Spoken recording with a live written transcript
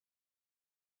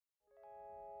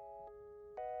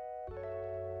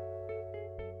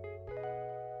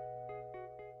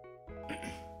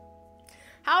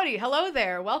Howdy, hello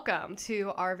there. Welcome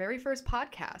to our very first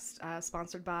podcast,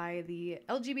 sponsored by the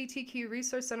LGBTQ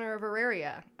Resource Center of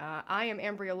Auraria. I am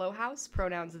Ambria Lowhouse,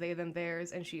 pronouns they, them,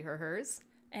 theirs, and she, her, hers.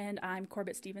 And I'm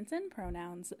Corbett Stevenson,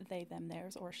 pronouns they, them,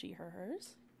 theirs, or she, her,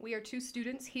 hers. We are two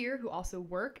students here who also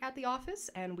work at the office,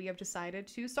 and we have decided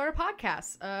to start a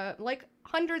podcast, like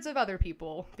hundreds of other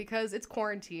people, because it's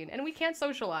quarantine, and we can't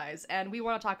socialize, and we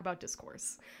want to talk about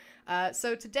discourse.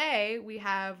 So today we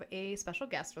have a special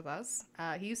guest with us.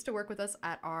 He used to work with us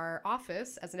at our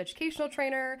office as an educational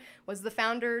trainer, was the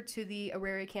founder to the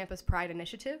Auraria Campus Pride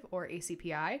Initiative, or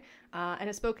ACPI, and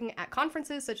has spoken at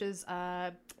conferences such as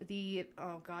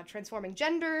Transforming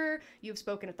Gender. You've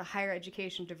spoken at the Higher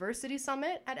Education Diversity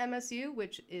Summit at MSU,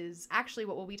 which is actually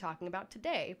what we'll be talking about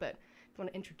today. But if you want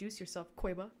to introduce yourself,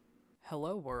 Koiba.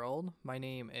 Hello world, my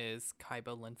name is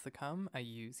Kaiba Lincecum. I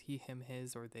use he, him,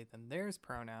 his, or they, them, theirs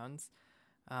pronouns.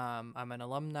 I'm an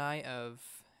alumni of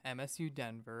MSU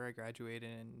Denver. I graduated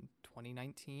in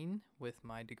 2019 with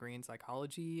my degree in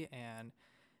psychology, and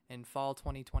in fall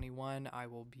 2021 I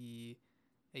will be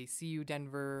a CU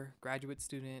Denver graduate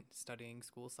student studying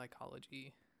school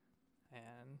psychology.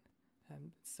 And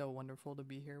it's so wonderful to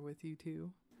be here with you too.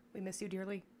 We miss you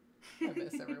dearly. I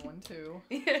miss everyone too.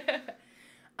 Yeah.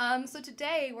 So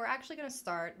today we're actually going to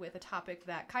start with a topic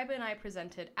that Kaiba and I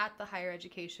presented at the Higher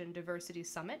Education Diversity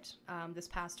Summit this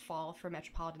past fall for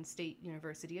Metropolitan State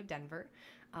University of Denver.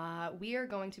 We are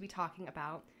going to be talking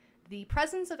about the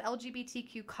presence of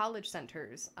LGBTQ college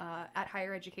centers at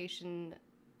higher education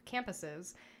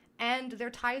campuses and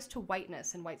their ties to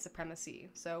whiteness and white supremacy.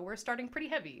 So we're starting pretty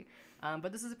heavy,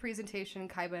 but this is a presentation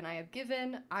Kaiba and I have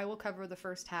given. I will cover the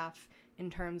first half in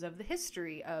terms of the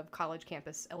history of college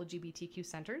campus LGBTQ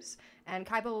centers, and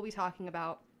Kaiba will be talking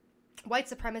about white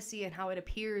supremacy and how it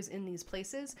appears in these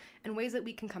places and ways that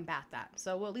we can combat that.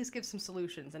 So we'll at least give some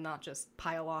solutions and not just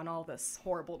pile on all this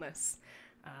horribleness.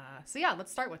 So yeah,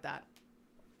 let's start with that.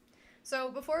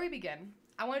 So before we begin,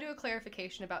 I want to do a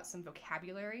clarification about some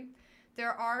vocabulary.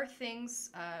 There are things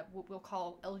what we'll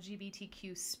call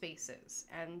LGBTQ spaces,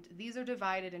 and these are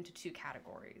divided into two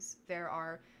categories. There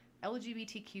are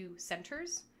LGBTQ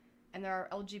centers, and there are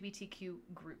LGBTQ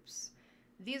groups.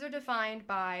 These are defined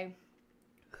by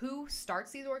who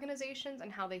starts these organizations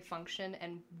and how they function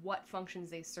and what functions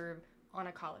they serve on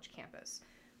a college campus.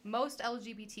 Most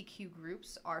LGBTQ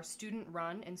groups are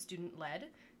student-run and student-led.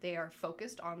 They are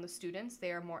focused on the students.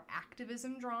 They are more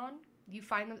activism-drawn. You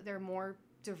find that they're more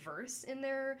diverse in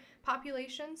their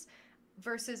populations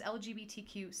versus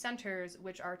LGBTQ centers,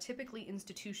 which are typically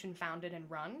institution founded and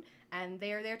run, and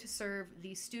they are there to serve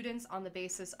the students on the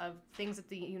basis of things that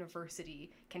the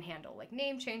university can handle, like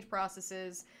name change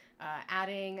processes,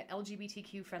 adding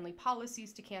LGBTQ friendly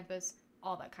policies to campus,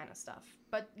 all that kind of stuff.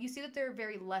 But you see that they're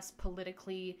very less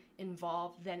politically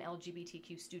involved than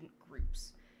LGBTQ student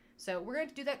groups. So we're going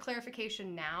to do that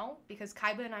clarification now because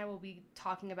Kaiba and I will be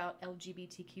talking about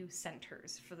LGBTQ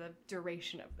centers for the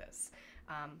duration of this.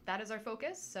 That is our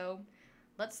focus, so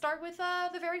let's start with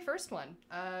the very first one.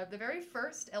 The very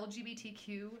first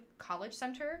LGBTQ college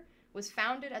center was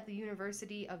founded at the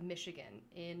University of Michigan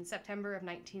in September of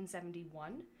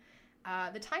 1971.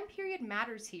 The time period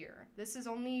matters here. This is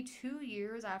only 2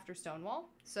 years after Stonewall,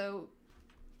 so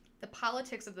the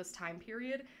politics of this time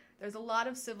period, there's a lot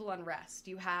of civil unrest.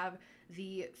 You have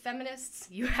the feminists,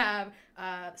 you have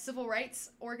civil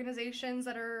rights organizations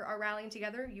that are rallying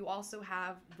together. You also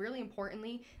have, really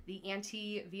importantly, the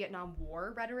anti-Vietnam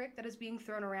War rhetoric that is being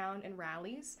thrown around in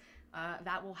rallies.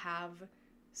 That will have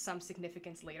some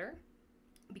significance later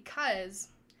because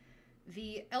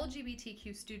the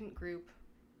LGBTQ student group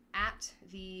at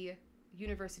the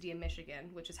University of Michigan,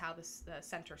 which is how the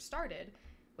center started,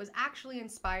 was actually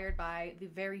inspired by the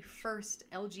very first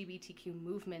LGBTQ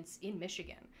movements in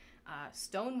Michigan.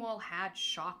 Stonewall had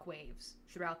shockwaves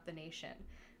throughout the nation,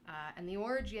 and the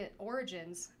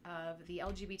origins of the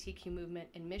LGBTQ movement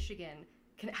in Michigan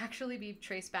can actually be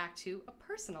traced back to a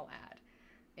personal ad.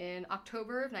 In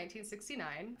October of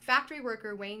 1969, factory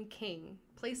worker Wayne King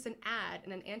placed an ad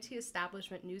in an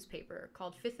anti-establishment newspaper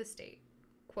called Fifth Estate.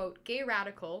 Quote, "Gay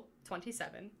radical,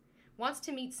 27, wants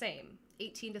to meet same,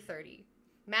 18 to 30.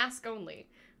 Mask only.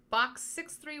 Box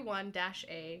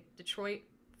 631-A, Detroit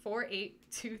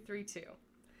 48232.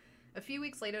 A few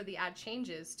weeks later, the ad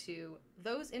changes to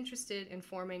those interested in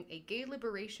forming a gay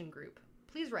liberation group,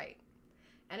 please write.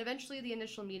 And eventually the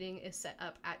initial meeting is set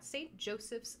up at St.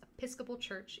 Joseph's Episcopal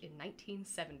Church in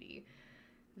 1970.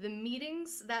 The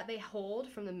meetings that they hold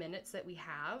from the minutes that we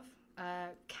have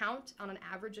count on an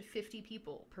average of 50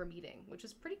 people per meeting, which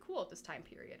is pretty cool at this time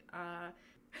period.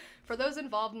 For those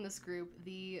involved in this group,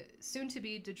 the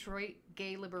soon-to-be Detroit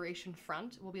Gay Liberation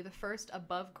Front will be the first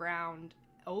above-ground,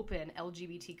 open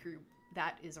LGBT group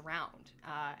that is around,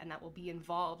 and that will be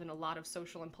involved in a lot of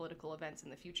social and political events in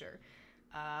the future.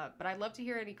 But I'd love to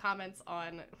hear any comments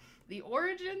on the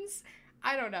origins.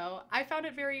 I don't know. I found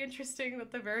it very interesting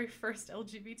that the very first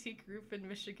LGBT group in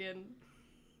Michigan,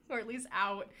 or at least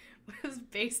out, was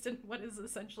based in what is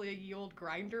essentially a ye olde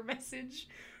Grindr message.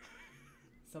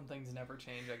 Some things never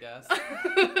change, I guess.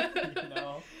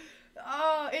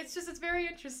 Oh, it's very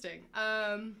interesting.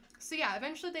 So yeah,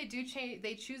 eventually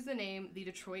they choose the name the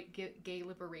Detroit Gay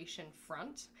Liberation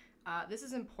Front. This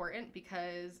is important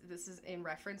because this is in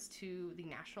reference to the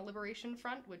National Liberation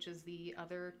Front, which is the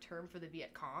other term for the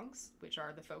Viet Congs, which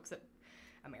are the folks that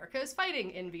America is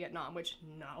fighting in Vietnam, which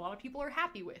not a lot of people are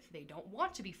happy with. They don't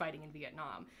want to be fighting in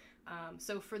Vietnam.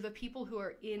 So for the people who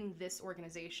are in this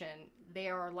organization, they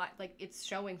are like it's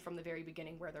showing from the very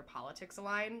beginning where their politics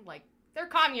align. Like, they're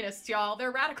communists, y'all.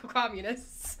 They're radical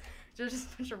communists. They're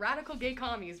just a bunch of radical gay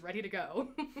commies ready to go.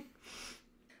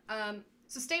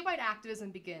 So statewide activism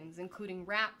begins, including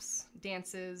raps,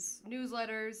 dances,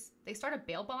 newsletters. They start a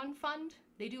bail bond fund.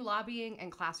 They do lobbying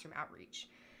and classroom outreach.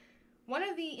 One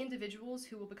of the individuals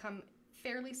who will become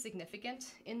fairly significant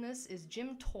in this is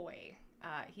Jim Toy.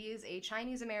 He is a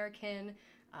Chinese-American,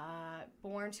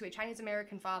 born to a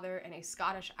Chinese-American father and a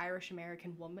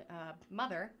Scottish-Irish-American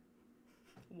mother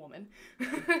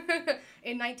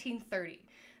in 1930.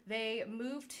 They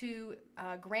moved to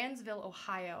Grantsville,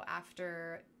 Ohio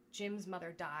after Jim's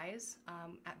mother dies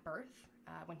at birth,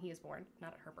 when he is born,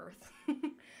 not at her birth.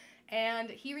 And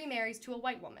he remarries to a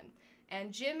white woman.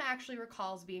 And Jim actually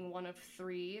recalls being one of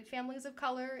 3 families of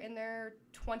color in their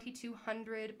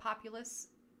 2,200 populace.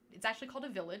 It's actually called a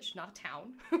village, not a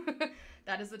town.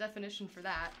 That is the definition for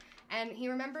that. And he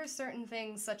remembers certain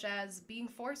things such as being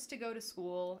forced to go to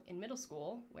school in middle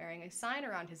school, wearing a sign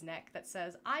around his neck that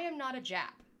says, "I am not a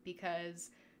Jap,"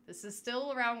 because this is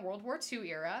still around World War II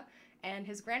era, and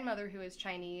his grandmother, who is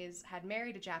Chinese, had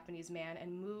married a Japanese man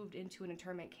and moved into an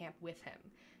internment camp with him.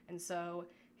 And so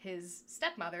his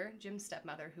stepmother, Jim's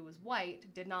stepmother, who was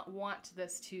white, did not want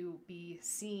this to be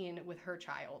seen with her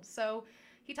child. So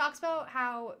he talks about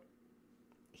how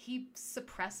he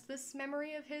suppressed this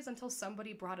memory of his until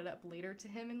somebody brought it up later to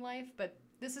him in life, but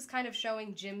this is kind of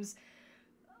showing Jim's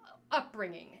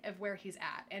upbringing of where he's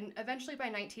at. And eventually by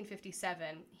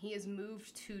 1957, he is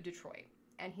moved to Detroit,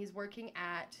 and he's working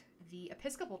at the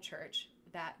Episcopal Church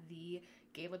that the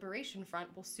Gay Liberation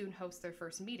Front will soon host their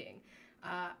first meeting.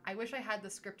 I wish I had the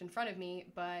script in front of me,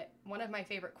 but one of my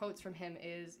favorite quotes from him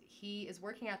is he is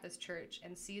working at this church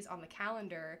and sees on the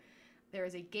calendar there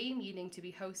is a gay meeting to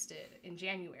be hosted in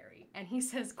January. And he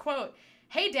says, quote,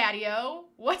 "Hey, Daddy-O,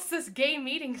 what's this gay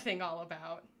meeting thing all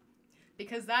about?"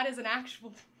 Because that is an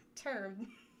actual term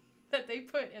that they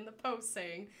put in the post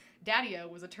saying Daddy-O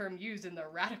was a term used in the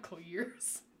radical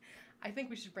years. I think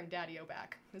we should bring Daddy-O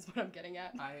back, is what I'm getting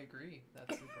at. I agree.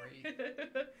 That's a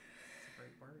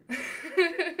great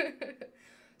word.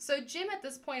 So Jim at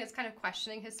this point is kind of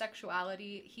questioning his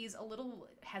sexuality. He's a little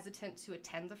hesitant to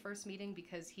attend the first meeting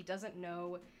because he doesn't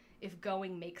know if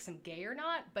going makes him gay or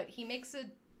not, but he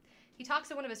talks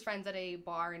to one of his friends at a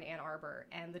bar in Ann Arbor,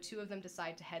 and the two of them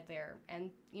decide to head there.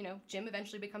 And, Jim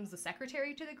eventually becomes the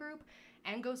secretary to the group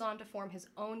and goes on to form his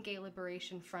own Gay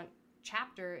Liberation Front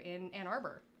chapter in Ann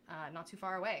Arbor, not too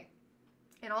far away.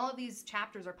 And all of these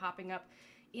chapters are popping up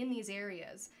in these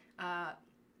areas,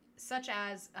 such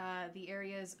as the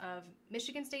areas of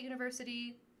Michigan State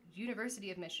University, University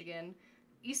of Michigan,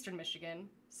 Eastern Michigan,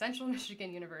 Central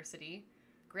Michigan University,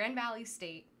 Grand Valley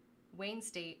State, Wayne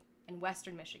State, and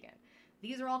Western Michigan.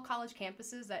 These are all college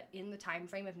campuses that in the time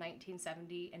frame of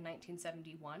 1970 and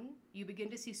 1971, you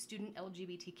begin to see student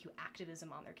LGBTQ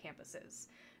activism on their campuses.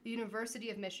 The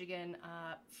University of Michigan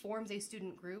forms a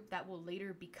student group that will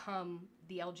later become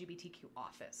the LGBTQ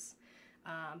office.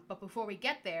 But before we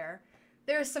get there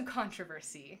is some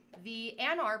controversy. The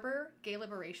Ann Arbor Gay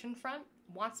Liberation Front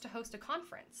wants to host a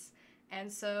conference.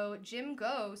 And so Jim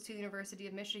goes to the University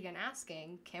of Michigan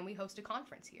asking, can we host a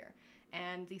conference here?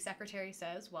 And the secretary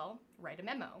says, well, write a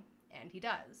memo. And he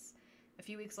does. A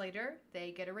few weeks later,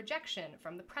 they get a rejection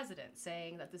from the president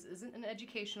saying that this isn't an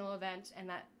educational event and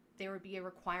that there would be a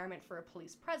requirement for a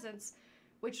police presence,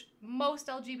 which most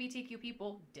LGBTQ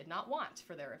people did not want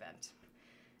for their event.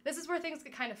 This is where things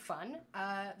get kind of fun.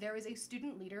 There is a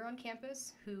student leader on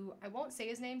campus who, I won't say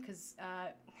his name because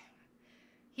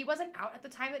he wasn't out at the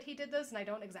time that he did this, and I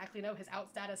don't exactly know his out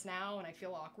status now, and I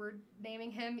feel awkward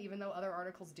naming him, even though other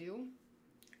articles do.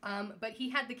 But he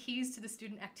had the keys to the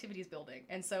student activities building,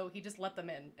 and so he just let them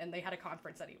in, and they had a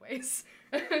conference anyways.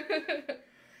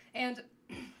 And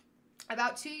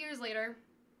about 2 years later,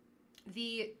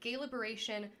 the Gay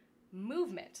Liberation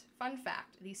movement, fun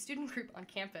fact, the student group on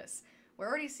campus, we're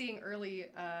already seeing early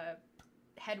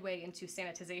headway into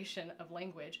sanitization of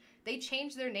language. They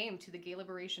changed their name to the Gay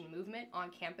Liberation Movement on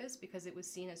campus because it was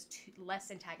seen as less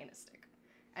antagonistic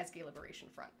as Gay Liberation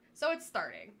Front. So it's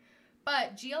starting.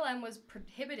 But GLM was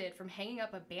prohibited from hanging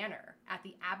up a banner at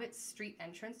the Abbott Street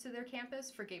entrance to their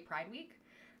campus for Gay Pride Week.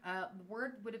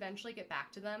 Word would eventually get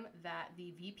back to them that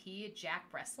the VP, Jack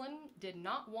Breslin, did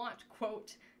not want,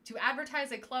 quote, to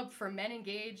advertise a club for men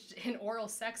engaged in oral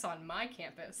sex on my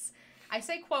campus. I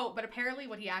say quote, but apparently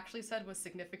what he actually said was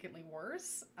significantly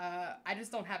worse. I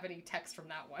just don't have any text from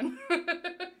that one.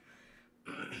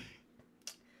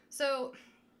 So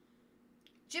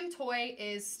Jim Toy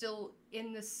is still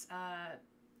in this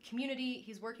community.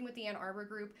 He's working with the Ann Arbor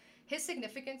group. His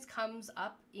significance comes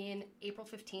up in April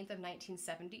 15th of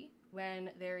 1970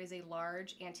 when there is a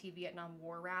large anti-Vietnam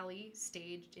War rally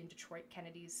staged in Detroit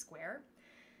Kennedy's Square.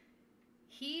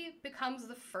 He becomes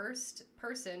the first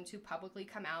person to publicly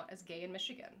come out as gay in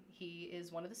Michigan. He is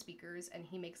one of the speakers, and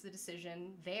he makes the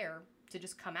decision there to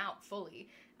just come out fully.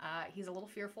 He's a little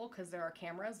fearful because there are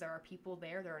cameras, there are people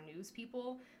there, there are news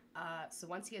people. So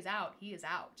once he is out, he is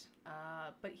out.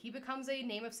 But he becomes a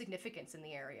name of significance in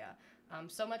the area.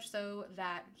 So much so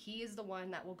that he is the one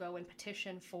that will go and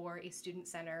petition for a student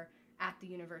center at the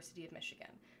University of Michigan.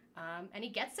 And he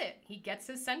gets it. He gets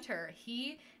his center.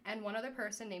 He and one other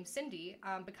person named Cindy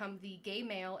become the gay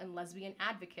male and lesbian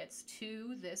advocates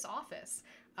to this office.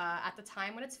 At the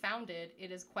time when it's founded,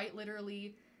 it is quite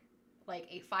literally like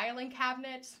a filing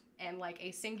cabinet and like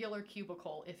a singular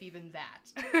cubicle, if even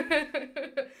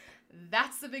that.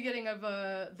 That's the beginning of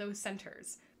those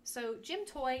centers. So Jim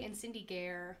Toy and Cindy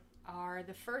Gare are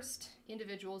the first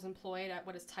individuals employed at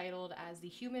what is titled as the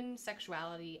Human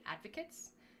Sexuality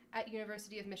Advocates at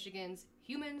University of Michigan's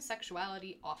Human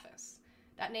Sexuality Office.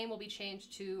 That name will be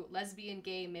changed to Lesbian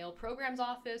Gay Male Programs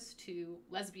Office, to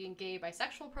Lesbian Gay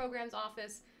Bisexual Programs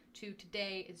Office, to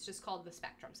today it's just called the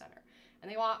Spectrum Center. And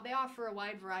they offer a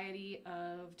wide variety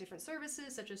of different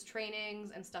services, such as trainings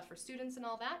and stuff for students and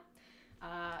all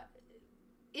that.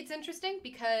 It's interesting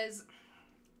because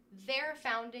their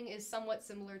founding is somewhat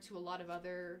similar to a lot of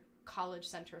other college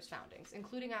centers' foundings,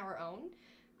 including our own.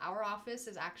 Our office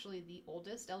is actually the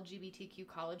oldest LGBTQ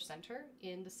college center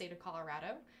in the state of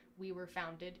Colorado. We were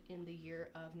founded in the year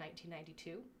of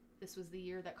 1992. This was the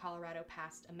year that Colorado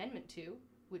passed Amendment 2,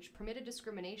 which permitted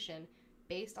discrimination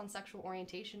based on sexual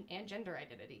orientation and gender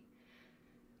identity.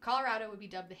 Colorado would be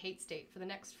dubbed the hate state for the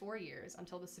next 4 years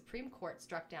until the Supreme Court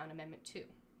struck down Amendment 2.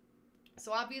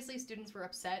 So obviously students were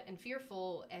upset and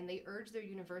fearful, and they urged their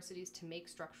universities to make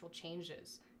structural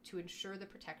changes to ensure the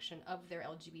protection of their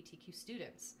LGBTQ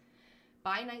students.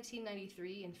 By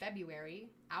 1993, in February,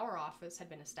 our office had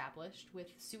been established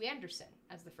with Sue Anderson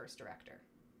as the first director.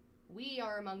 We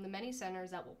are among the many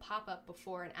centers that will pop up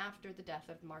before and after the death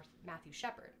of Matthew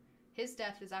Shepard. His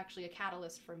death is actually a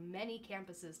catalyst for many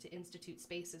campuses to institute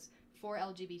spaces for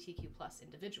LGBTQ+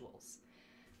 individuals.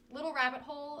 Little rabbit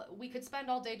hole, we could spend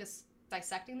all day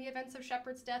dissecting the events of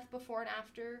Shepard's death before and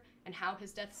after, and how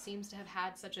his death seems to have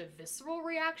had such a visceral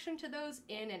reaction to those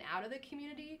in and out of the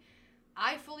community.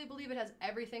 I fully believe it has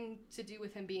everything to do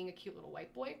with him being a cute little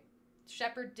white boy.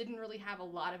 Shepard didn't really have a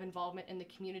lot of involvement in the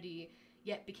community,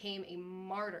 yet became a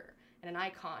martyr and an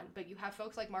icon. But you have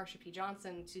folks like Marsha P.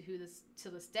 Johnson,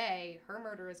 to this day, her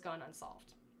murder has gone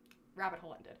unsolved. Rabbit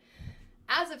hole ended.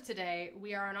 As of today,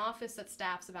 we are an office that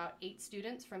staffs about 8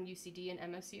 students from UCD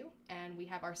and MSU, and we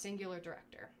have our singular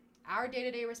director. Our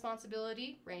day-to-day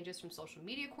responsibility ranges from social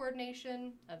media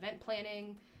coordination, event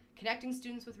planning, connecting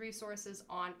students with resources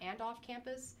on and off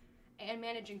campus, and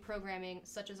managing programming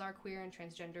such as our queer and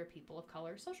transgender people of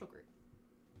color social group.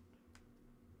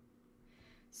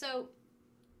 So,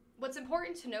 what's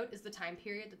important to note is the time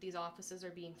period that these offices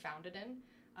are being founded in.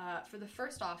 For the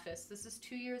first office, this is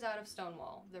 2 years out of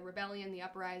Stonewall. The rebellion, the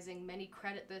uprising, many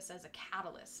credit this as a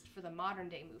catalyst for the modern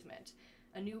day movement.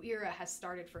 A new era has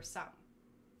started for some,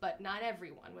 but not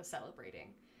everyone was celebrating.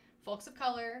 Folks of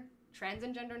color, trans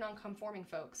and gender nonconforming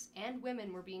folks, and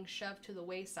women were being shoved to the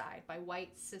wayside by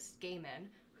white cis gay men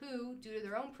who, due to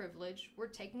their own privilege, were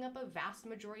taking up a vast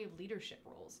majority of leadership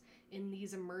roles in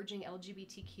these emerging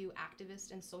LGBTQ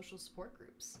activist and social support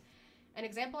groups. An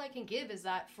example I can give is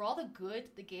that for all the good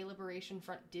the Gay Liberation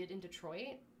Front did in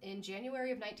Detroit, in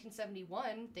January of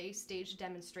 1971, they staged a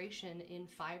demonstration in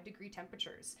 5-degree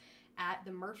temperatures at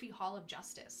the Murphy Hall of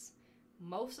Justice.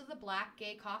 Most of the Black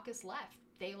Gay Caucus left.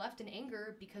 they left in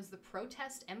anger because the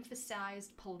protest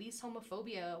emphasized police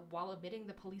homophobia while admitting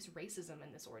the police racism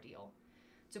in this ordeal.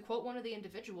 To quote one of the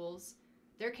individuals,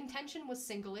 their contention was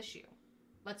single issue.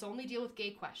 Let's only deal with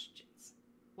gay questions.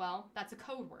 Well, that's a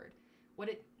code word. What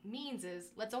it means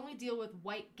is, let's only deal with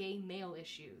white gay male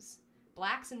issues.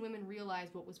 Blacks and women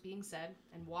realized what was being said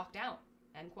and walked out,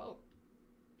 end quote.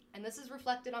 And this is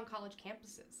reflected on college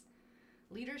campuses.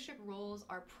 Leadership roles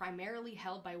are primarily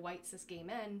held by white cis gay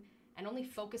men and only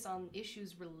focus on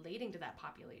issues relating to that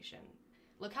population.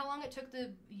 Look how long it took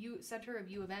the Center of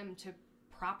U of M to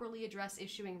properly address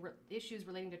issues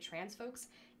relating to trans folks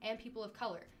and people of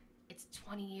color. It's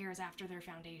 20 years after their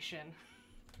foundation.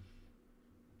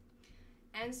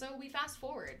 And so we fast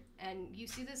forward, and you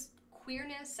see this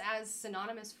queerness as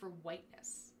synonymous for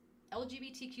whiteness.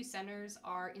 LGBTQ centers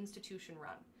are institution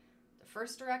run. The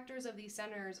first directors of these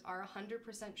centers are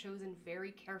 100% chosen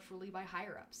very carefully by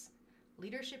higher-ups.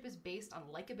 Leadership is based on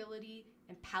likability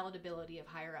and palatability of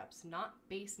higher-ups, not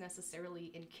based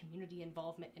necessarily in community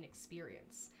involvement and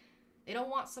experience. They don't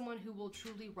want someone who will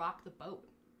truly rock the boat.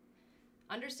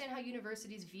 Understand how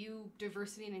universities view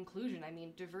diversity and inclusion. I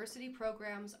mean, diversity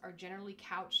programs are generally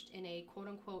couched in a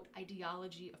quote-unquote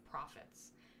ideology of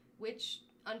profits, which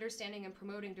understanding and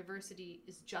promoting diversity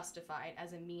is justified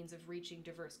as a means of reaching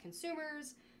diverse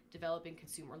consumers, developing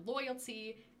consumer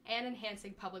loyalty, and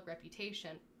enhancing public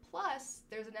reputation. Plus,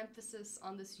 there's an emphasis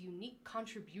on this unique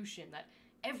contribution that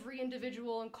every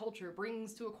individual and culture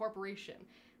brings to a corporation,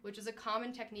 which is a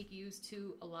common technique used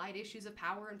to elide issues of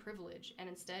power and privilege, and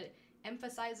instead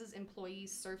emphasizes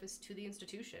employees' service to the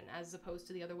institution as opposed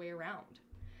to the other way around.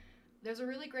 There's a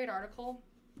really great article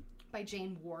by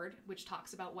Jane Ward, which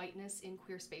talks about whiteness in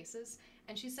queer spaces,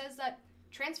 and she says that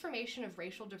transformation of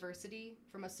racial diversity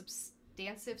from a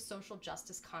substantive social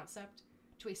justice concept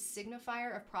to a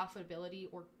signifier of profitability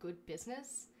or good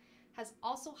business has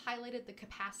also highlighted the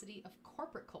capacity of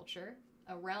corporate culture,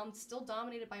 a realm still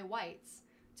dominated by whites,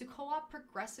 to co-opt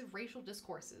progressive racial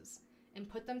discourses and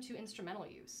put them to instrumental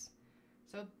use.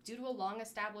 So due to a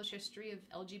long-established history of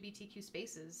LGBTQ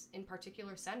spaces, in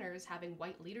particular centers having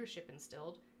white leadership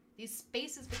instilled, these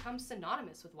spaces become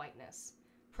synonymous with whiteness.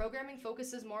 Programming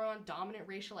focuses more on dominant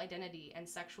racial identity and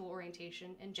sexual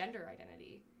orientation and gender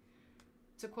identity.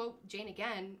 To quote Jane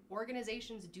again,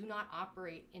 organizations do not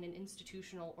operate in an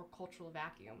institutional or cultural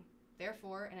vacuum.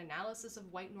 Therefore, an analysis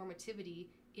of white normativity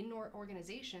in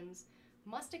organizations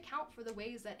must account for the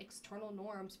ways that external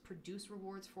norms produce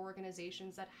rewards for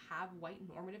organizations that have white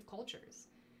normative cultures,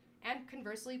 and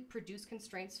conversely produce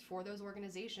constraints for those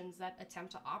organizations that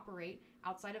attempt to operate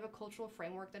outside of a cultural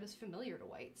framework that is familiar to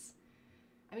whites.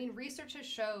 I mean, research has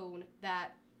shown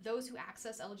that those who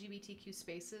access LGBTQ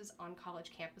spaces on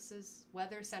college campuses,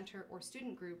 whether center or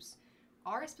student groups,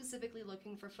 are specifically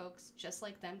looking for folks just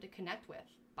like them to connect with.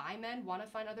 Bi men want to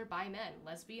find other bi men.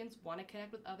 Lesbians want to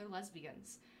connect with other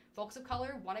lesbians. Folks of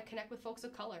color want to connect with folks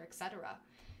of color, etc.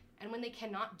 And when they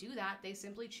cannot do that, they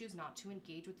simply choose not to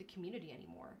engage with the community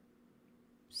anymore.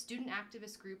 Student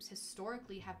activist groups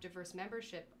historically have diverse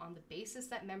membership on the basis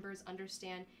that members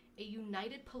understand a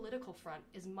united political front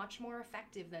is much more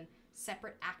effective than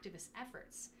separate activist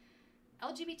efforts.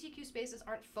 LGBTQ spaces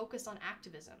aren't focused on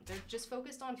activism. They're just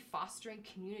focused on fostering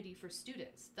community for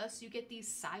students. Thus, you get these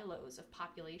silos of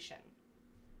population.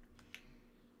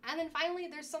 And then finally,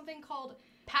 there's something called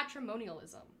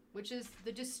patrimonialism, which is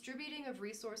the distributing of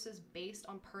resources based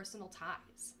on personal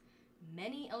ties.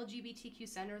 Many LGBTQ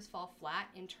centers fall flat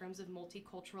in terms of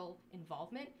multicultural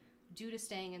involvement due to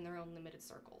staying in their own limited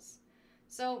circles.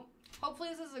 So hopefully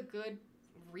this is a good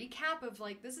recap of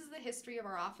this is the history of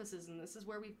our offices and this is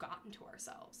where we've gotten to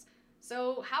ourselves.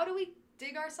 So how do we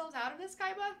dig ourselves out of this,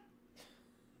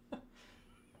 Kaiba?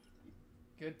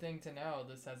 Good thing to know.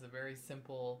 This has a very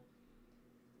simple,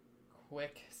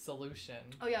 quick solution.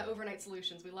 Oh yeah, overnight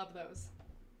solutions. We love those.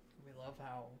 We love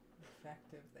how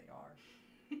effective they are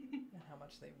and how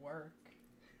much they work.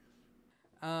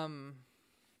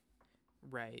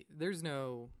 Right. There's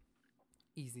no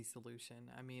easy solution.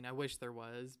 I mean, I wish there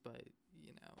was, but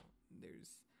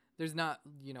there's not,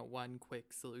 one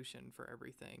quick solution for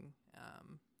everything.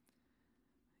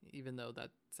 Even though that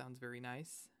sounds very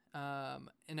nice.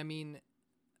 And I mean,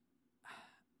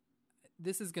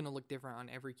 this is going to look different on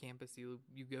every campus you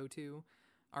go to.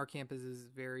 Our campus is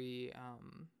very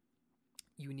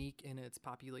unique in its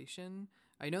population.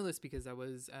 I know this because I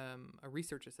was a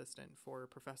research assistant for a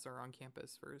professor on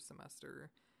campus for a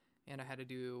semester, and I had to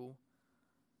do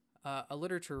a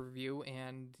literature review,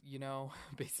 and,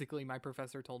 basically my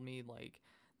professor told me,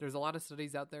 there's a lot of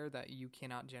studies out there that you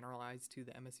cannot generalize to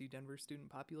the MSU Denver student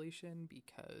population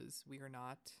because we are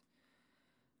not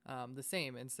the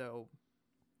same. And so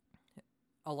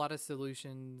a lot of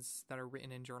solutions that are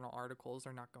written in journal articles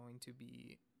are not going to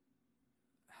be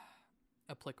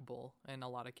applicable in a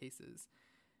lot of cases.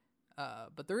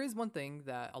 But there is one thing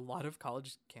that a lot of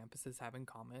college campuses have in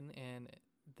common, and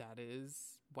that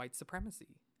is white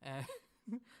supremacy.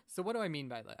 So what do I mean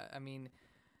by that? I mean,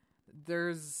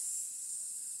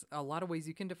 there's a lot of ways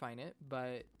you can define it,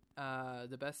 but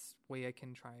the best way I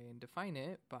can try and define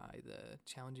it by the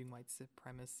Challenging White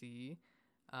Supremacy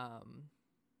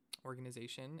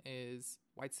organization is: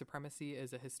 white supremacy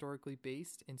is a historically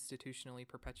based, institutionally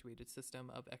perpetuated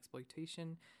system of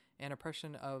exploitation and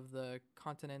oppression of the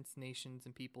continents, nations,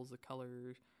 and peoples of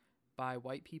color by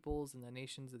white peoples and the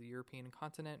nations of the European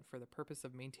continent for the purpose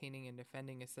of maintaining and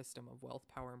defending a system of wealth,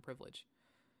 power, and privilege.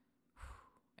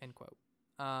 End quote.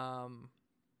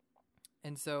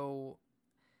 And so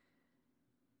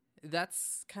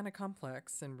that's kind of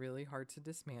complex and really hard to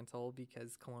dismantle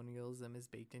because colonialism is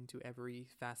baked into every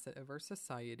facet of our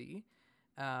society.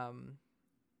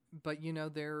 But, you know,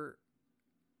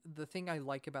 the thing I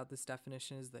like about this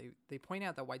definition is they point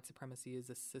out that white supremacy is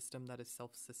a system that is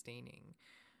self-sustaining.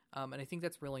 And I think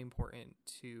that's really important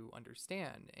to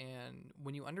understand. And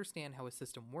when you understand how a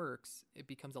system works, it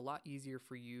becomes a lot easier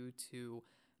for you to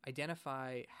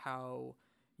identify how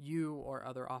you or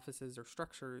other offices or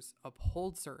structures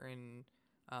uphold certain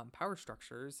power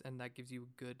structures, and that gives you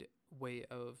a good way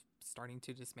of starting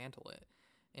to dismantle it.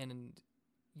 And,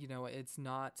 you know, it's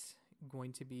not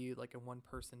going to be like a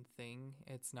one-person thing.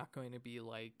 It's not going to be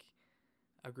like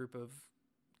a group of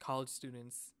college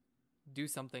students do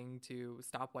something to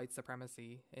stop white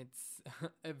supremacy. It's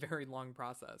a very long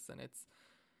process, and it's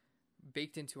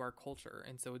baked into our culture.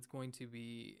 And so it's going to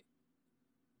be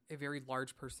a very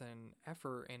large person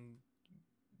effort, and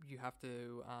you have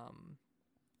to,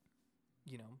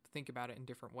 you know, think about it in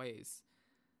different ways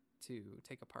to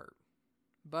take apart.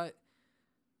 But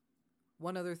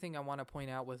one other thing I want to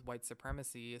point out with white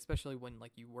supremacy, especially when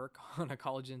like you work on a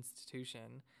college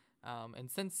institution,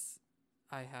 and since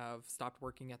I have stopped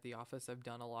working at the office, I've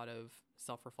done a lot of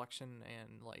self-reflection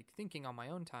and like thinking on my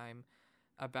own time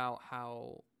about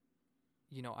how,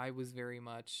 you know, I was very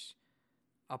much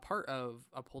a part of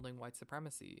upholding white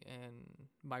supremacy and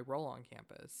my role on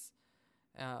campus.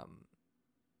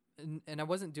 And I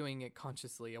wasn't doing it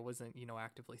consciously. I wasn't, you know,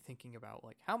 actively thinking about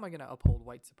like, how am I going to uphold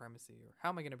white supremacy, or how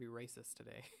am I going to be racist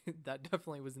today? That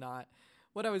definitely was not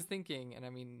what I was thinking. And I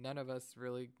mean, none of us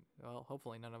really, well,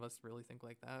 hopefully none of us really think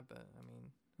like that. But I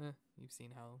mean, you've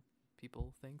seen how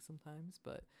people think sometimes.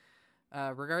 But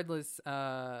regardless,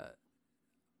 a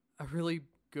really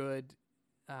good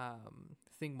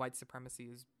thing white supremacy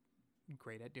is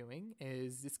great at doing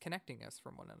is disconnecting us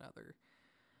from one another.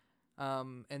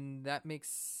 And that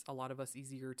makes a lot of us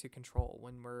easier to control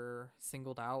when we're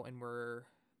singled out and we're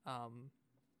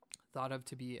thought of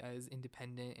to be as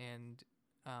independent and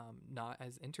not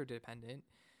as interdependent.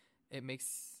 It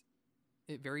makes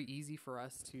it very easy for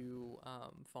us to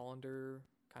fall under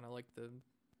kind of like the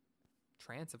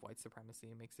trance of white supremacy.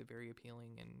 It makes it very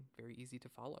appealing and very easy to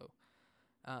follow.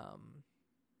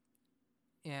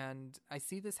 And I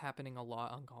see this happening a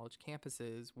lot on college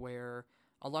campuses where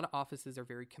a lot of offices are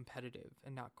very competitive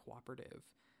and not cooperative.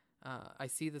 I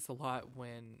see this a lot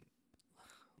when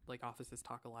like offices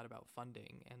talk a lot about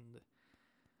funding, and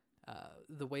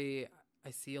the way I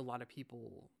see a lot of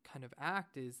people kind of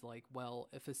act is like, well,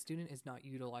 if a student is not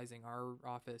utilizing our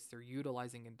office, they're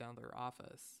utilizing another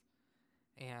office,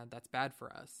 and that's bad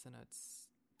for us. And it's,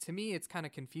 to me, it's kind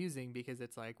of confusing because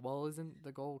it's like, well, isn't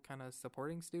the goal kind of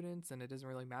supporting students, and it doesn't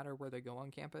really matter where they go on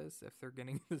campus if they're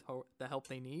getting the help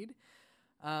they need?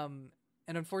 And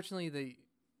unfortunately, the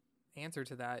answer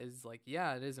to that is like,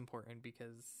 yeah, it is important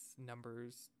because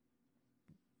numbers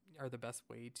are the best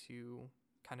way to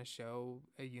kind of show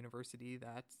a university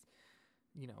that,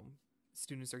 you know,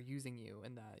 students are using you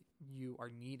and that you are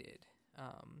needed.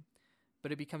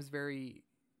 But it becomes very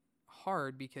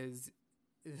hard because,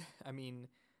 I mean,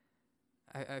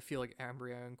 I feel like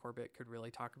Ambria and Corbett could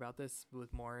really talk about this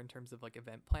with more in terms of like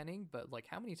event planning, but like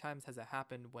how many times has it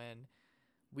happened when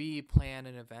we plan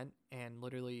an event and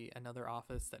literally another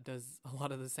office that does a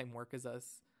lot of the same work as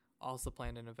us also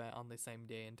planned an event on the same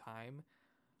day and time?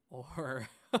 Or,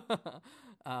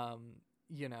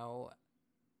 you know,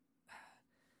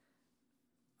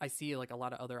 I see like a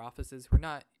lot of other offices who are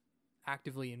not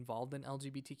actively involved in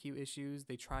LGBTQ issues.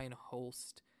 They try and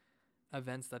host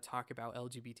events that talk about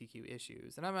LGBTQ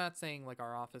issues. And I'm not saying like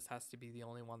our office has to be the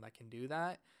only one that can do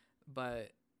that,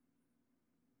 but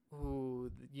ooh,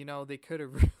 you know, they could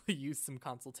have really used some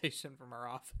consultation from our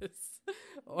office.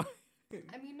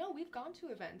 I mean, no, we've gone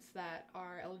to events that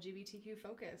are LGBTQ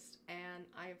focused, and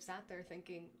I have sat there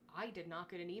thinking, I did not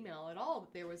get an email at all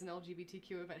that there was an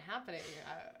LGBTQ event happening.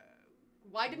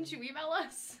 Why didn't you email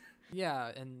us?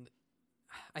 Yeah, and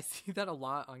I see that a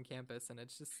lot on campus, and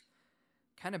it's just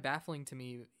kind of baffling to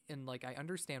me. And like, I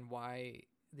understand why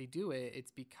they do it.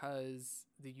 It's because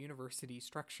the university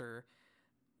structure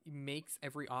makes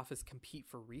every office compete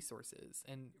for resources,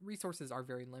 and resources are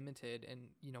very limited, and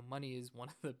money is one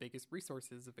of the biggest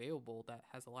resources available that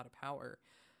has a lot of power.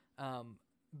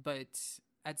 But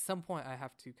at some point I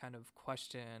have to kind of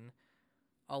question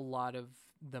a lot of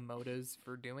the motives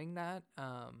for doing that.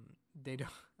 They don't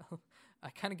I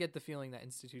kind of get the feeling that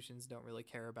institutions don't really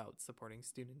care about supporting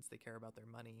students. They care about their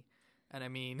money. And I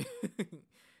mean,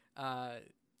 I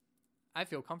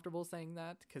feel comfortable saying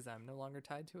that because I'm no longer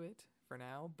tied to it for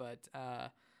now. But,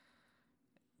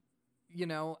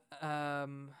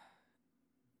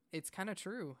 it's kind of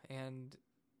true. And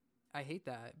I hate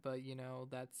that. But,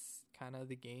 that's kind of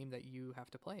the game that you have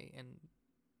to play. And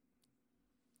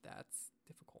that's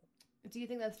difficult. Do you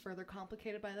think that's further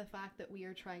complicated by the fact that we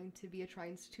are trying to be a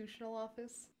tri-institutional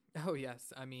office? Oh,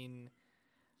 yes. I mean,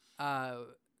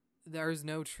 there's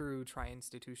no true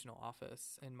tri-institutional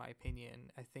office, in my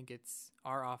opinion. I think it's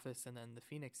our office and then the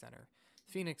Phoenix Center.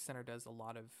 The Phoenix Center does a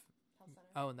lot of... Health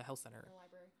Center. Oh, and the Health Center. And the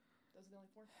library. Those are the only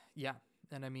 4? Yeah.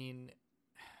 And I mean,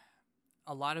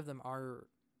 a lot of them are,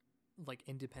 like,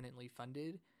 independently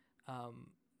funded.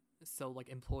 So, like,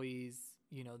 employees...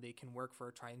 they can work for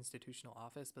a tri-institutional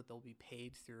office, but they'll be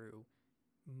paid through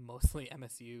mostly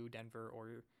MSU Denver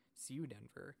or CU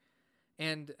Denver.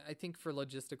 And I think for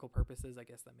logistical purposes, I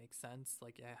guess that makes sense.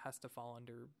 Like, it has to fall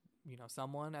under,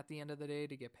 someone at the end of the day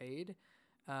to get paid.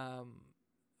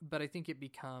 But I think it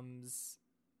becomes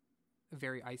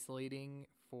very isolating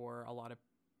for a lot of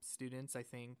students. I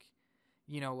think,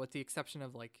 with the exception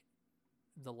of, like,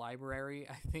 the library,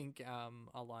 I think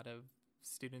a lot of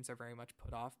students are very much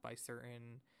put off by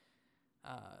certain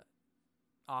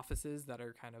offices that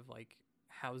are kind of like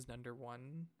housed under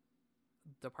one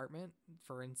department.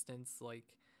 For instance,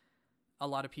 like a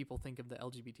lot of people think of the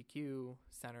LGBTQ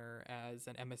center as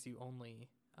an MSU only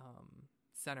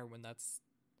center, when that's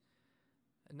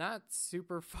not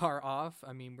super far off.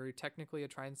 I mean, we're technically a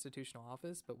tri-institutional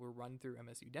office, but we're run through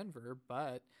MSU Denver,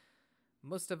 but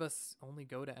most of us only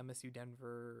go to MSU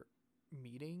Denver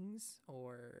meetings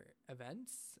or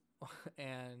events,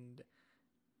 and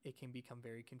it can become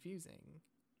very confusing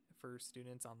for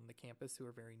students on the campus who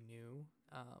are very new.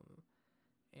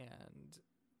 And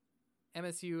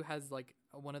MSU has like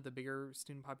one of the bigger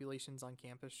student populations on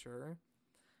campus, sure,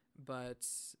 but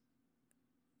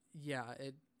yeah,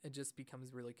 it just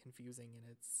becomes really confusing, and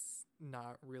it's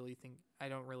not really I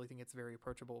don't really think it's very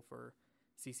approachable for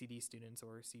CCD students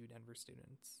or CU Denver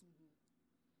students. Mm-hmm.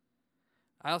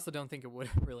 I also don't think it would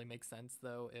really make sense,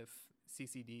 though, if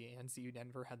CCD and CU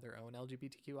Denver had their own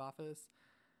LGBTQ office.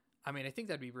 I mean, I think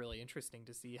that'd be really interesting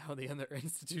to see how the other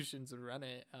institutions would run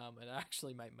it. It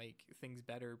actually might make things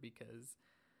better because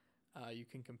you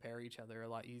can compare each other a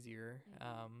lot easier.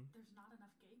 There's not enough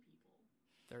gay people.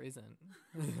 There isn't.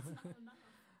 There's not enough.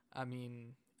 I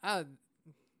mean,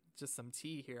 just some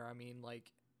tea here. I mean,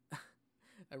 like,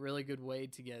 a really good way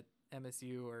to get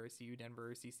MSU or CU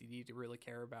Denver or CCD to really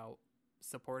care about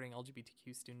supporting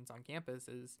LGBTQ students on campus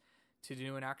is to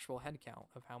do an actual head count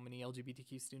of how many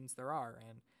LGBTQ students there are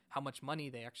and how much money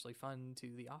they actually fund to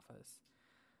the office.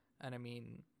 And I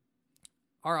mean,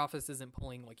 our office isn't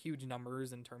pulling like huge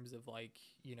numbers in terms of like,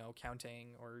 counting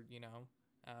or,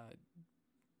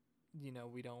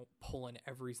 we don't pull in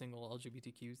every single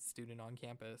LGBTQ student on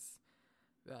campus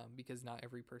because not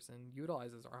every person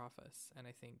utilizes our office. And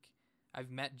I think I've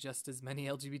met just as many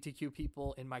LGBTQ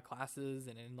people in my classes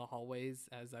and in the hallways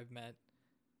as I've met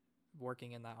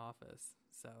working in that office.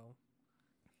 So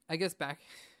I guess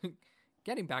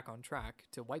getting back on track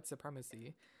to white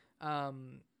supremacy,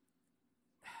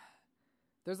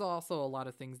 there's also a lot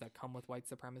of things that come with white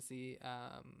supremacy.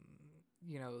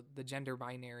 The gender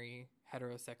binary,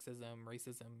 heterosexism,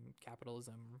 racism,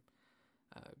 capitalism,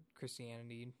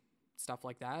 Christianity, stuff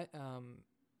like that.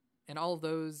 And all of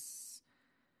those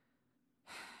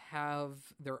have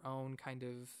their own kind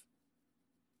of,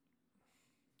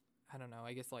 I don't know,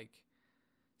 I guess like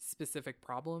specific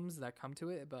problems that come to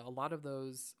it, but a lot of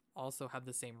those also have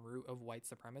the same root of white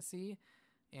supremacy.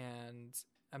 And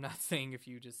I'm not saying if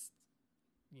you just,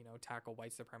 tackle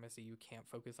white supremacy, you can't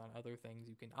focus on other things.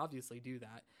 You can obviously do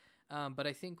that. But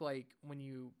I think like when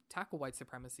you tackle white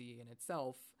supremacy in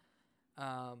itself,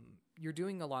 you're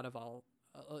doing a lot of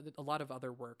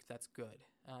other work that's good.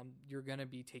 You're going to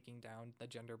be taking down the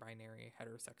gender binary,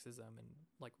 heterosexism, and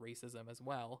like racism as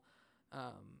well.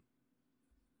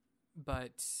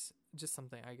 But just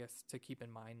something, I guess, to keep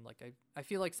in mind. Like, I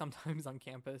feel like sometimes on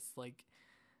campus, like,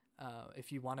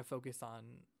 if you want to focus on,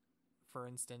 for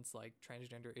instance, like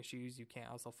transgender issues, you can't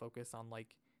also focus on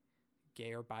like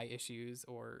gay or bi issues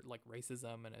or like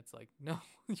racism. And it's like, no,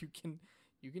 you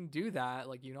can do that.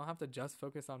 Like, you don't have to just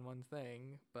focus on one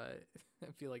thing. But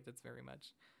I feel like that's very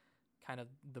much kind of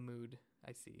the mood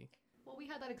I see. Well, we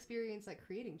had that experience at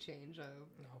Creating Change of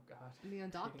Oh God, the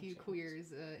undocu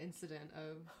queers incident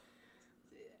of.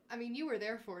 I mean, you were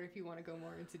there for it if you want to go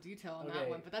more into detail on that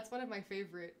one, but that's one of my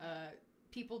favorite.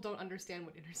 People don't understand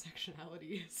what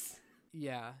intersectionality is.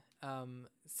 Yeah.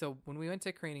 So when we went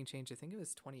to Creating Change, I think it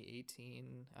was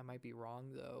 2018. I might be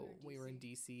wrong though. We were in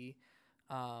DC.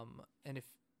 And if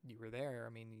you were there,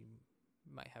 I mean,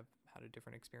 you might have had a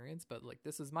different experience, but like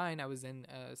this was mine. I was in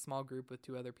a small group with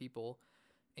 2 other people,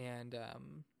 and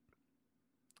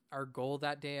our goal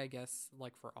that day, I guess,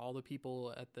 like for all the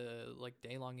people at the like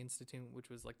day-long institute, which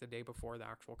was like the day before the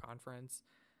actual conference,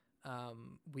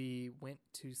 we went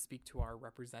to speak to our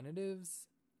representatives,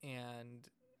 and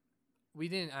we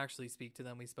didn't actually speak to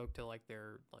them. We spoke to like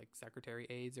their like secretary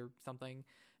aides or something,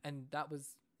 and that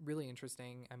was really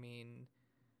interesting. I mean,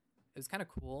 it was kind of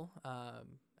cool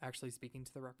actually speaking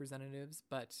to the representatives,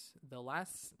 but the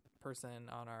last person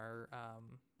on our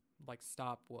like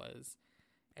stop was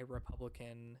a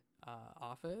Republican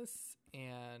office,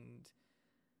 and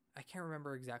I can't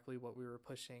remember exactly what we were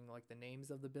pushing, like the names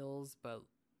of the bills, but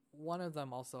one of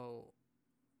them also,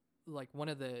 like one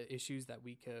of the issues that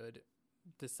we could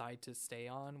decide to stay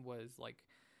on was like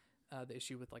the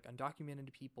issue with like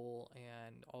undocumented people,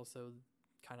 and also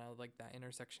kind of like that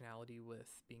intersectionality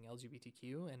with being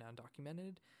LGBTQ and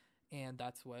undocumented. And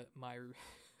that's what my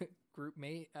group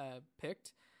mate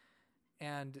picked.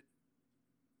 And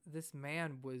this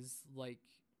man was like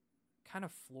kind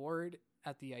of floored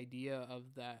at the idea of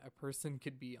that a person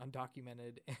could be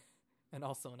undocumented and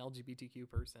also an LGBTQ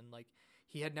person. Like,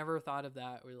 he had never thought of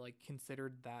that or like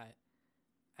considered that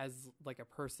as like a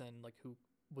person like who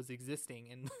was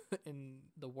existing in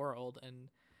the world. And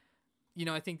you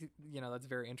know, I think, you know, that's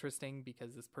very interesting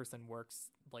because this person works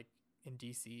like in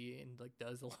DC and like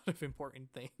does a lot of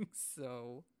important things.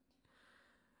 So,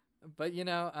 but you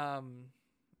know,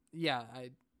 yeah,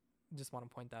 I just want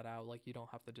to point that out. Like, you don't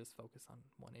have to just focus on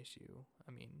one issue.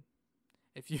 I mean,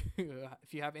 if you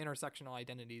if you have intersectional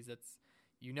identities, that's,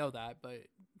 you know that, but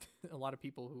a lot of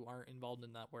people who aren't involved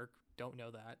in that work don't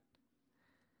know that.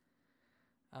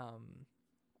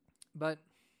 But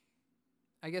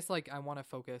I guess like I want to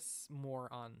focus more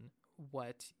on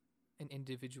what an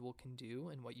individual can do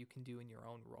and what you can do in your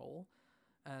own role.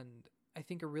 And I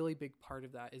think a really big part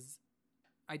of that is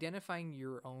identifying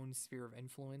your own sphere of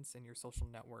influence and your social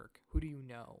network. Who do you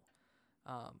know?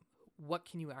 What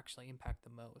can you actually impact the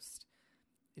most?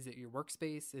 Is it your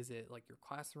workspace? Is it like your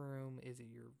classroom? Is it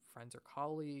your friends or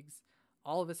colleagues?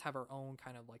 All of us have our own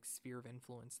kind of like sphere of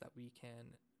influence that we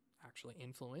can actually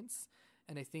influence.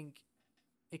 And I think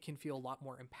it can feel a lot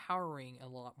more empowering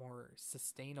and a lot more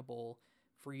sustainable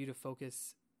for you to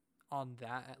focus on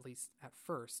that, at least at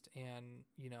first. And,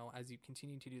 you know, as you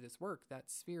continue to do this work, that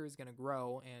sphere is going to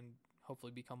grow and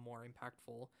hopefully become more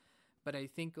impactful. But I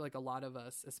think like a lot of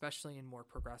us, especially in more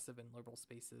progressive and liberal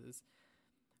spaces,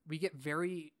 we get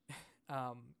very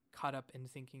caught up in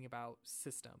thinking about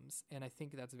systems. And I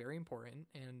think that's very important.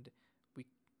 And we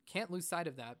can't lose sight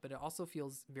of that, but it also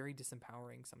feels very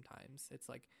disempowering sometimes. It's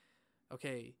like,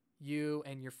 okay, you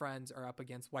and your friends are up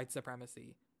against white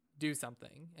supremacy. Do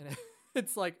something. And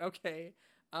it's like, okay,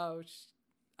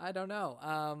 I don't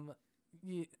know.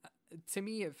 To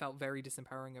me, it felt very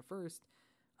disempowering at first,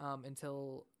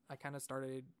 until I kind of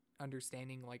started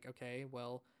understanding, like, okay,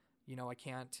 well, you know, I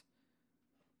can't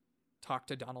talk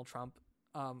to Donald Trump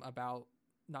about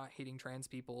not hating trans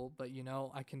people, but, you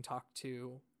know, I can talk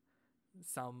to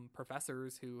some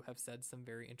professors who have said some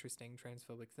very interesting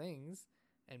transphobic things,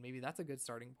 and maybe that's a good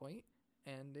starting point.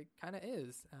 And it kind of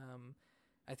is.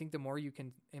 I think the more you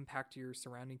can impact your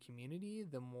surrounding community,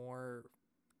 the more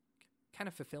kind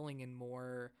of fulfilling and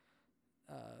more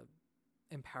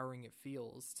empowering it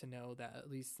feels to know that at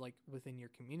least like within your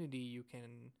community, you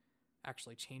can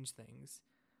actually change things.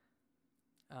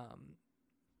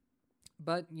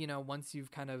 But, you know, once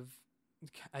you've kind of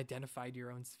identified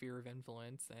your own sphere of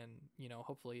influence, and, you know,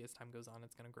 hopefully as time goes on,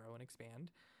 it's going to grow and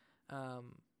expand,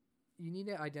 you need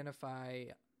to identify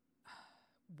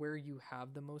where you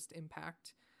have the most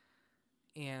impact.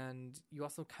 And you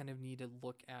also kind of need to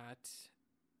look at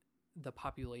the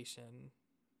population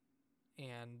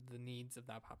and the needs of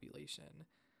that population,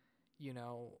 you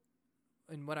know.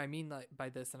 And what I mean by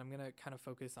this, and I'm going to kind of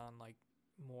focus on like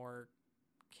more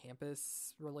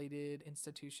campus related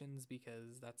institutions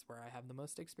because that's where I have the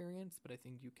most experience, but I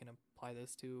think you can apply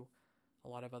this to a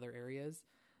lot of other areas.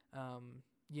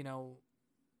 You know,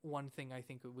 one thing I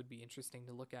think it would be interesting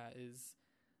to look at is,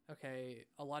 okay,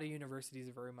 a lot of universities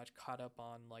are very much caught up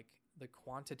on like the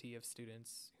quantity of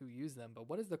students who use them, but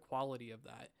what is the quality of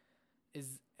that?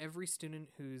 Is every student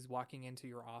who's walking into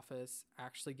your office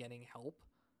actually getting help?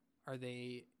 Are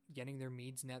they getting their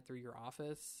needs met through your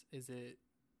office? Is it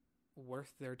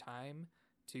worth their time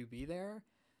to be there?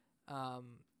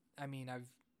 I mean, I've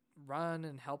run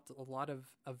and helped a lot of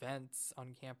events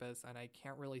on campus, and I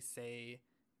can't really say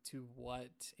to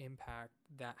what impact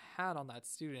that had on that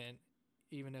student,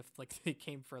 even if like they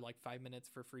came for like 5 minutes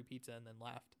for free pizza and then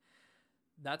left.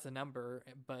 That's a number,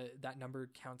 but that number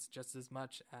counts just as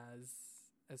much as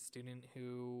a student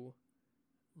who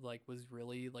like was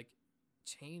really like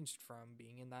changed from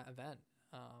being in that event.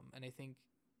 And I think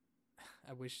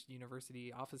I wish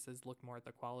university offices looked more at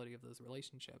the quality of those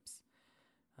relationships,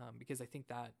 because I think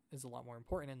that is a lot more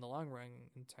important in the long run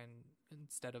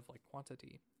instead of like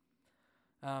quantity.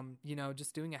 You know,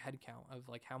 just doing a head count of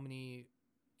like how many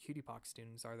QTPOC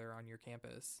students are there on your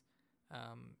campus.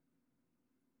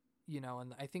 You know,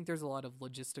 and I think there's a lot of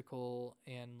logistical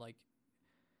and like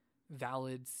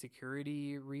valid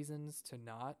security reasons to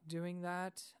not doing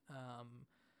that.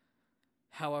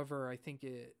 However, I think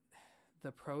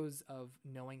the pros of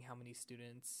knowing how many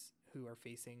students who are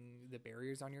facing the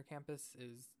barriers on your campus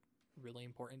is really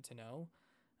important to know.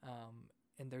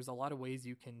 And there's a lot of ways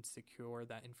you can secure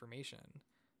that information.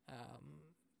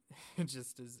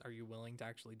 Just as, are you willing to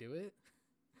actually do it?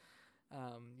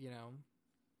 You know,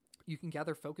 you can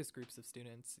gather focus groups of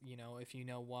students. You know, if you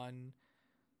know one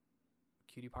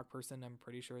QTPOC person, I'm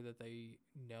pretty sure that they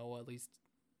know at least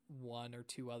one or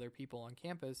two other people on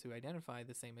campus who identify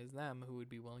the same as them, who would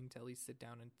be willing to at least sit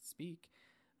down and speak.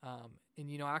 And,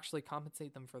 you know, actually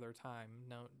compensate them for their time.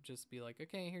 Don't just be like,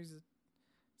 okay, here's a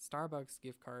Starbucks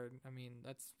gift card. I mean,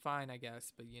 that's fine, I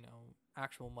guess, but, you know,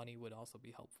 actual money would also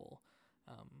be helpful.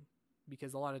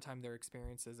 Because a lot of time their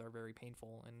experiences are very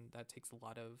painful, and that takes a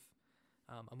lot of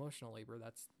emotional labor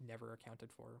that's never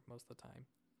accounted for most of the time.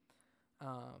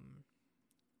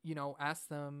 You know, ask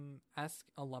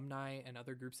alumni and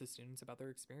other groups of students about their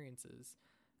experiences.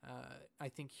 I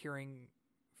think hearing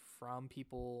from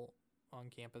people on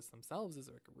campus themselves is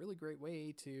like a really great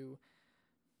way to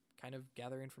kind of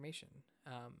gather information.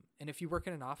 And if you work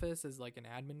in an office as like an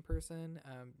admin person,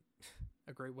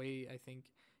 a great way I think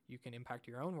you can impact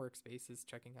your own workspace is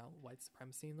checking out white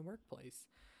supremacy in the workplace.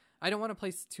 I don't want to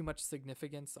place too much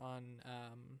significance on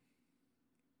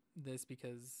this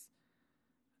because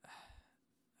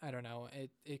I don't know,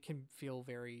 it can feel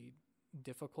very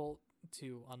difficult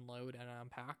to unload and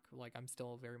unpack. Like, I'm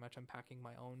still very much unpacking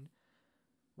my own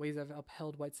ways I've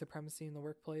upheld white supremacy in the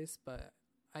workplace, but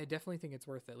I definitely think it's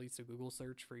worth at least a Google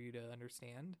search for you to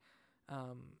understand.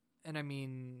 And I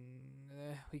mean,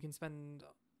 we can spend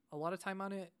a lot of time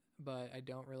on it, but I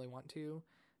don't really want to,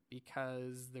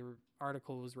 because the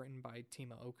article was written by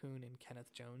Tima Okun and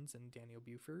Kenneth Jones and Daniel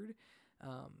Buford.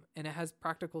 And it has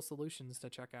practical solutions to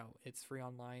check out. It's free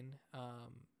online.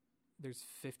 There's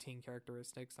 15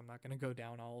 characteristics. I'm not going to go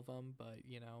down all of them, but,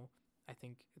 you know, I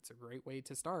think it's a great way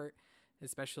to start,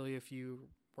 especially if you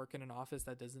work in an office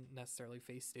that doesn't necessarily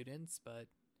face students, but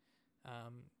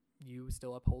you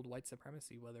still uphold white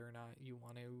supremacy, whether or not you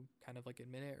want to kind of like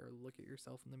admit it or look at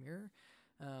yourself in the mirror.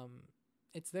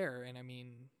 It's there. And I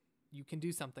mean, you can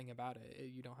do something about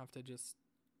it. You don't have to just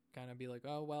kind of be like,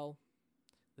 oh, well,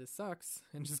 this sucks,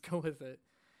 and just go with it.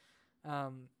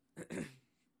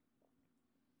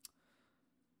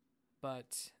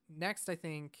 But next, I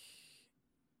think,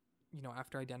 you know,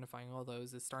 after identifying all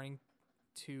those, is starting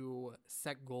to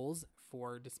set goals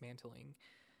for dismantling.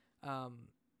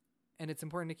 And it's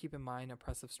important to keep in mind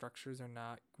oppressive structures are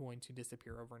not going to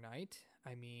disappear overnight.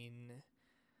 I mean,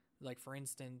 like, for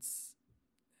instance,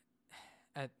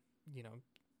 at, you know,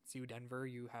 CU Denver,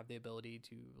 you have the ability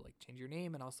to like change your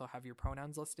name and also have your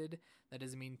pronouns listed. That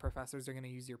doesn't mean professors are going to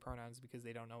use your pronouns because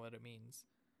they don't know what it means.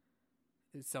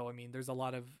 So, I mean, there's a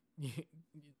lot of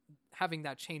having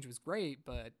that change was great,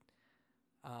 but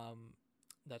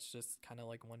that's just kind of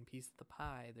like one piece of the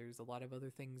pie. There's a lot of other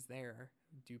things there.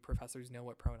 Do professors know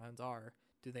what pronouns are?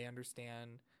 Do they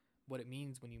understand what it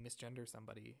means when you misgender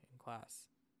somebody in class?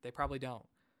 They probably don't.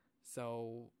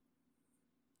 So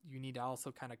you need to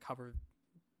also kind of cover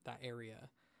that area.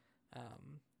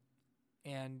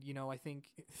 And, you know, I think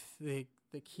the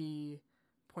key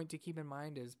point to keep in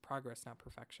mind is progress, not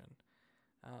perfection.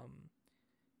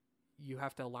 You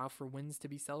have to allow for wins to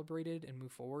be celebrated and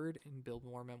move forward and build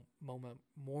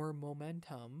more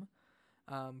momentum.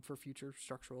 for future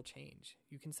structural change.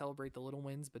 You can celebrate the little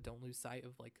wins, but don't lose sight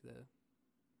of like the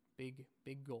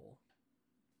big goal.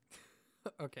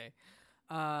 Okay.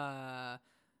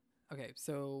 Okay,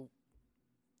 so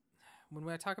when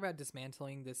I talk about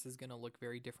dismantling, this is going to look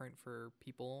very different for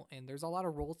people, and there's a lot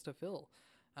of roles to fill.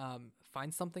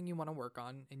 Find something you want to work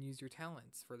on and use your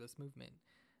talents for this movement.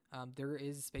 There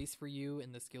is space for you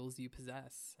in the skills you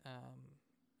possess.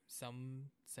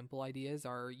 Some simple ideas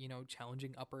are,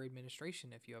 challenging upper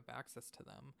administration if you have access to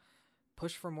them.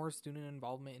 Push for more student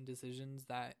involvement in decisions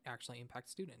that actually impact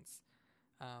students.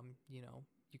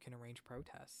 You can arrange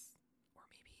protests or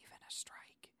maybe even a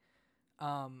strike.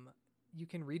 You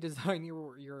can redesign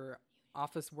your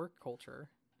office work culture.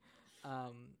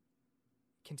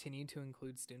 Continue to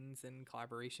include students in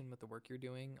collaboration with the work you're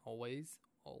doing. Always.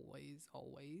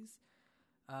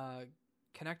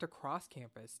 Connect across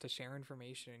campus to share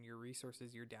information, your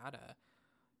resources, your data.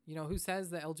 Who says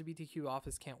the LGBTQ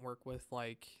office can't work with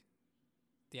like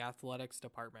the athletics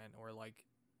department or like,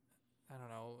 I don't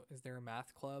know, is there a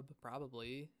math club?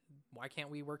 Probably. Why can't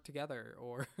we work together?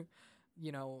 Or,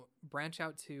 branch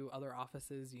out to other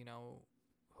offices,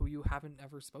 who you haven't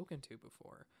ever spoken to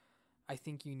before. I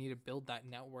think you need to build that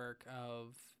network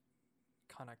of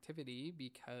connectivity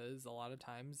because a lot of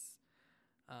times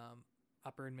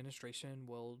upper administration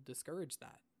will discourage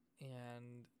that,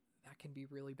 and that can be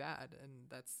really bad, and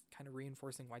that's kind of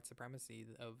reinforcing white supremacy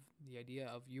of the idea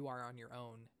of you are on your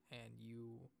own and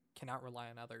you cannot rely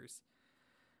on others,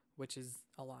 which is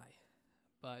a lie.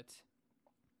 But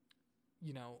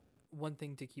one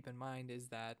thing to keep in mind is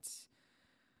that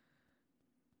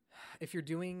if you're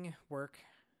doing work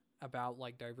about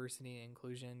like diversity and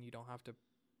inclusion, you don't have to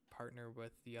partner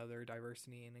with the other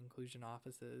diversity and inclusion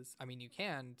offices. I mean, you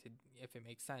can if it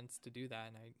makes sense to do that,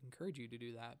 and I encourage you to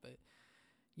do that. But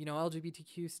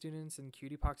LGBTQ students and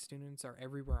QTPOC students are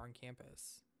everywhere on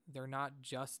campus. They're not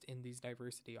just in these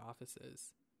diversity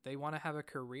offices. They want to have a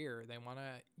career. They want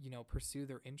to pursue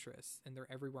their interests, and they're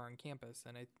everywhere on campus.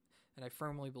 And I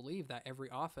firmly believe that every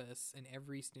office and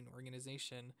every student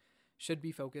organization should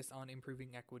be focused on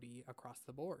improving equity across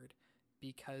the board,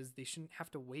 because they shouldn't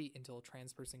have to wait until a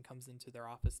trans person comes into their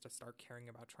office to start caring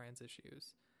about trans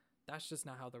issues. That's just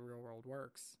not how the real world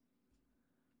works.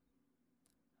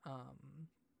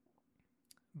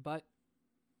 But,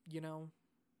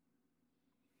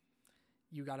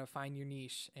 you got to find your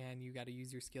niche and you got to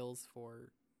use your skills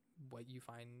for what you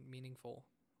find meaningful.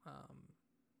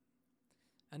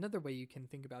 Another way you can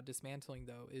think about dismantling,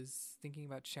 though, is thinking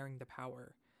about sharing the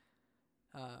power.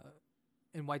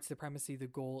 In white supremacy, the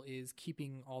goal is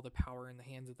keeping all the power in the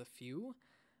hands of the few,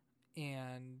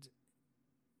 and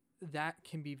that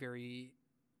can be very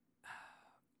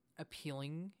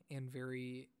appealing and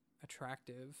very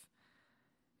attractive,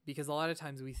 because a lot of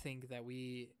times we think that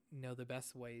we know the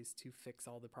best ways to fix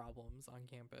all the problems on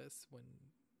campus when,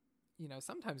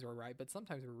 sometimes we're right, but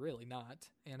sometimes we're really not.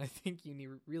 And I think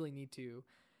you really need to,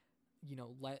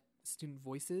 let student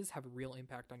voices have a real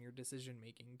impact on your decision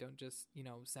making. Don't just,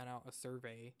 send out a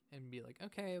survey and be like,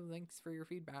 okay, thanks for your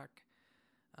feedback.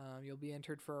 You'll be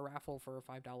entered for a raffle for a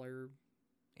 $5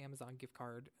 Amazon gift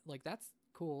card. Like, that's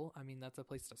cool. I mean, that's a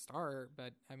place to start,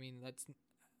 but I mean,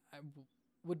 I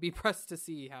would be pressed to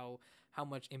see how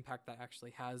much impact that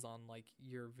actually has on like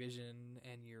your vision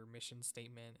and your mission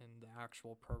statement and the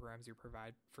actual programs you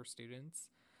provide for students.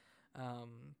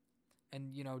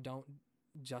 And don't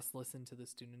just listen to the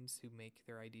students who make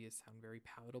their ideas sound very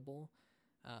palatable,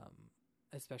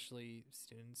 especially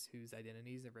students whose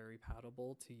identities are very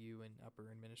palatable to you in upper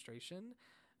administration.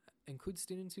 Include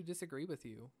students who disagree with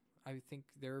you. I think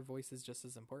their voice is just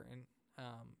as important,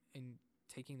 in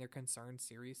taking their concerns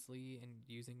seriously and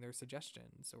using their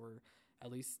suggestions, or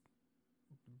at least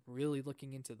really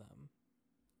looking into them.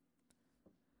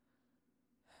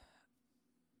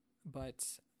 But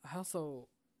I also,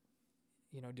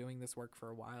 doing this work for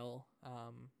a while,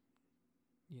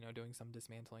 doing some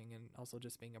dismantling and also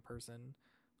just being a person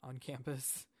on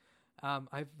campus,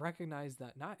 I've recognized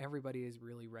that not everybody is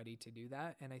really ready to do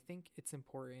that. And I think it's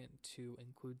important to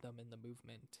include them in the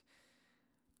movement,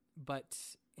 but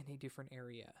in a different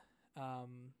area.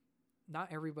 Not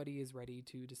everybody is ready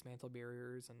to dismantle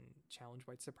barriers and challenge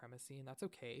white supremacy, and that's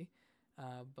okay.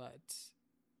 But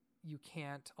you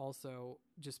can't also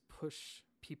just push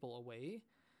people away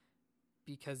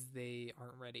because they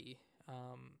aren't ready.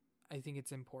 I think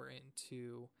it's important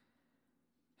to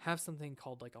have something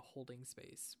called like a holding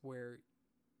space where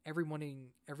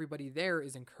everybody there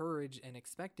is encouraged and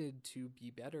expected to be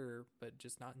better, but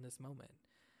just not in this moment.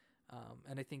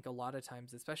 And I think a lot of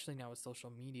times, especially now with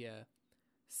social media,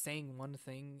 saying one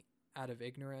thing out of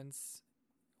ignorance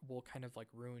will kind of like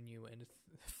ruin you and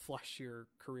flush your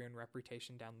career and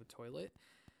reputation down the toilet.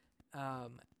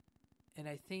 And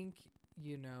I think,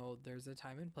 there's a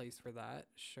time and place for that,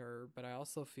 sure. But I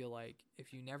also feel like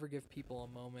if you never give people a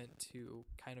moment to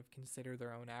kind of consider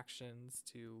their own actions,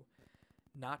 to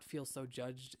not feel so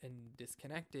judged and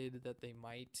disconnected that they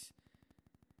might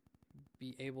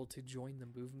be able to join the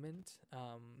movement,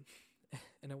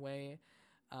 in a way.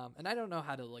 And I don't know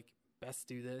how to like best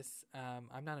do this.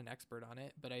 I'm not an expert on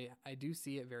it, but I do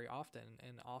see it very often.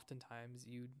 And oftentimes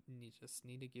you just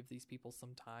need to give these people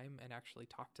some time and actually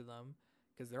talk to them,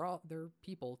 because they're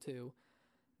people too.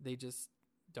 They just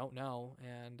don't know.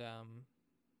 And,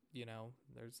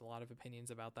 there's a lot of opinions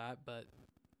about that, but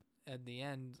at the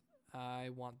end, I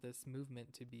want this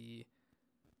movement to be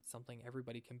something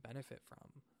everybody can benefit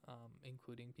from,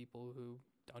 including people who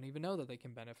don't even know that they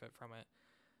can benefit from it.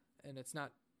 And it's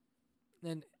not,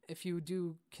 and if you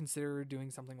do consider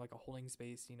doing something like a holding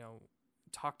space,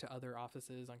 talk to other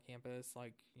offices on campus,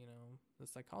 like, the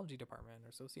psychology department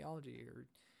or sociology, or,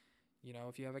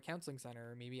 if you have a counseling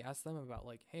center, maybe ask them about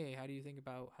like, hey, how do you think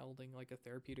about holding like a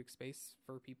therapeutic space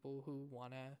for people who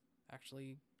want to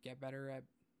actually get better at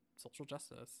social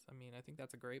justice? I mean, I think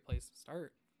that's a great place to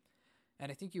start.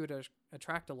 And I think you would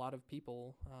attract a lot of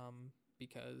people,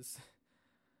 because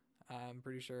I'm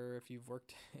pretty sure if you've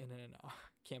worked in an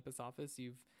campus office,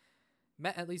 you've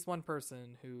met at least one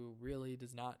person who really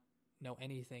does not know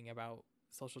anything about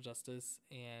social justice,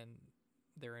 and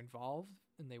they're involved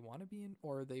and they want to be in,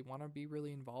 or they want to be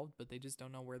really involved, but they just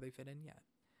don't know where they fit in yet.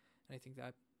 And I think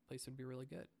that place would be really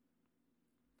good.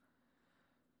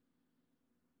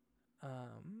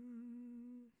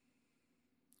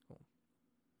 Cool.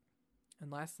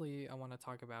 And lastly, I want to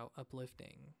talk about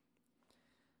uplifting.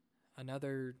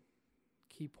 Another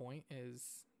key point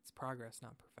is it's progress,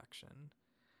 not perfection.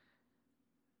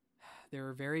 There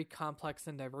are very complex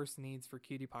and diverse needs for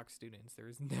QTPOC students. There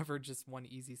is never just one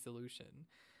easy solution.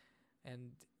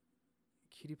 And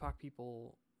QTPOC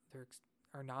people,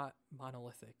 are not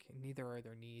monolithic, and neither are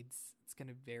their needs. It's going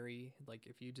to vary. Like,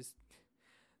 if you just,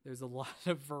 there's a lot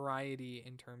of variety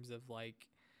in terms of like,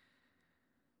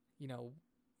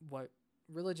 what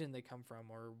religion they come from,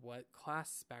 or what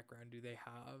class background do they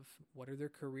have, what are their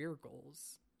career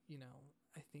goals.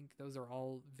 I think those are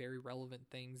all very relevant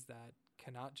things that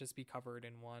cannot just be covered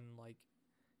in one like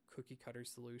cookie cutter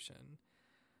solution.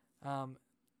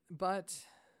 But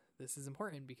this is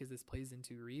important because this plays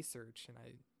into research, and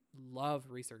I love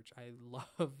research. I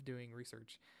love doing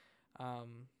research,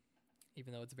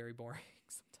 even though it's very boring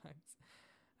sometimes.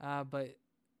 But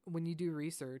when you do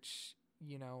research,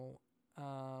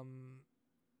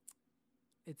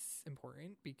 it's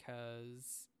important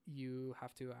because you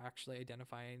have to actually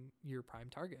identify your prime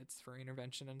targets for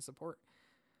intervention and support.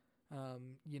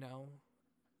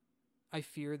 I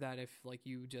fear that if like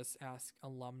you just ask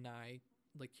alumni,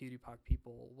 like QTPOC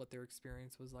people, what their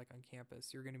experience was like on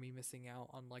campus, you're going to be missing out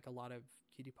on like a lot of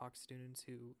QTPOC students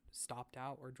who stopped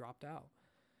out or dropped out.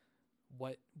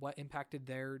 What impacted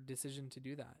their decision to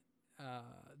do that?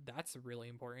 That's really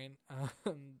important.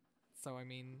 So, I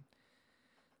mean,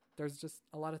 there's just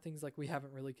a lot of things like we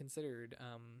haven't really considered.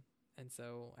 And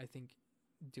so I think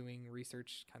doing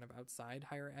research kind of outside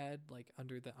higher ed, like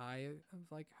under the eye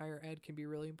of like higher ed, can be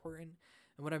really important.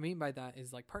 And what I mean by that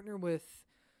is like partner with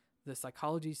the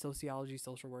psychology, sociology,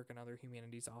 social work, and other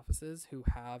humanities offices who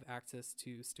have access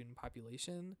to student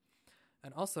population.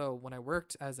 And also, when I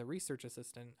worked as a research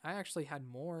assistant, I actually had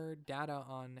more data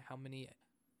on how many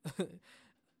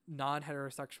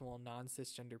non-heterosexual,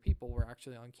 non-cisgender people were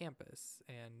actually on campus.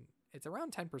 And it's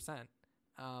around 10%.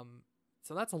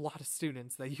 So that's a lot of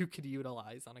students that you could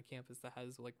utilize on a campus that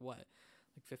has like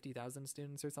 50,000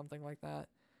 students or something like that.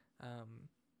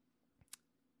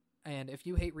 And if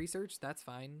you hate research, that's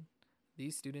fine.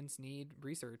 These students need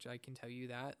research. I can tell you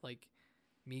that. Like,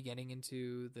 me getting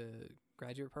into the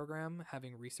graduate program,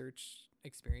 having research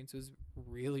experience was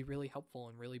really, really helpful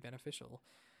and really beneficial.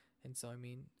 And so, I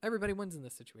mean, everybody wins in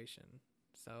this situation.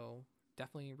 So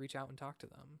definitely reach out and talk to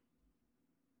them.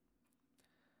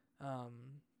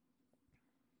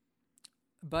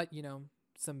 But,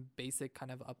 some basic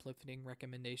kind of uplifting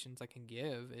recommendations I can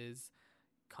give is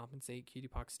compensate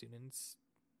QTPOC students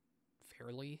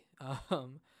fairly.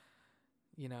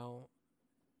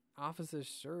 Offices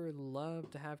sure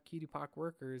love to have QTPOC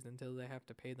workers until they have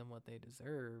to pay them what they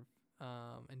deserve.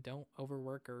 And don't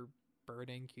overwork or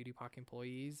burden QTPOC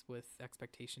employees with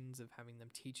expectations of having them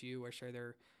teach you or share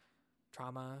their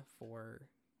trauma for,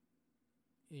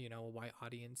 a white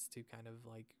audience to kind of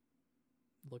like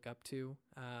look up to.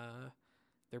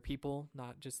 They're people,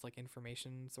 not just like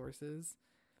information sources.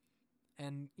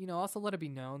 And, also let it be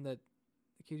known that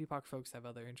Cutie Pock folks have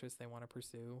other interests they want to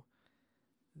pursue.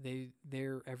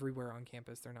 They're everywhere on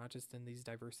campus. They're not just in these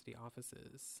diversity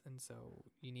offices. And so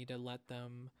you need to let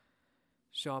them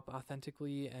show up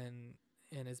authentically and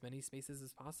in as many spaces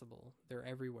as possible. They're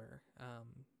everywhere.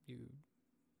 You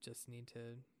just need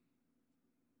to,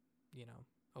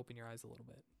 open your eyes a little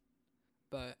bit.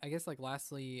 But I guess,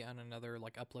 lastly, on another,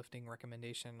 uplifting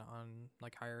recommendation on,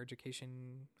 higher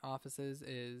education offices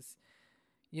is,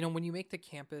 when you make the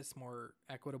campus more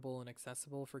equitable and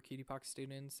accessible for Cutie Pock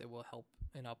students, it will help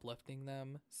in uplifting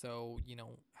them. So,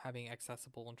 having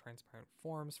accessible and transparent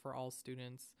forms for all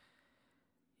students,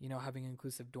 having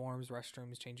inclusive dorms,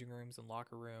 restrooms, changing rooms, and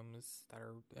locker rooms that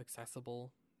are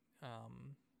accessible,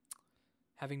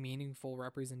 having meaningful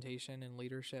representation and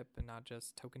leadership and not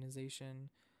just tokenization.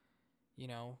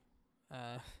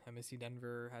 MSU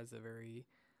Denver has a very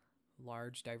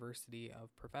large diversity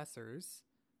of professors,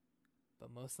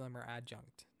 but most of them are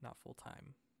adjunct, not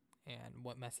full-time. And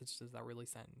what message does that really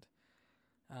send?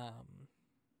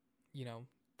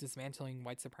 Dismantling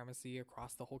white supremacy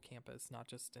across the whole campus, not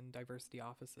just in diversity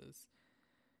offices.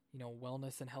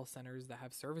 Wellness and health centers that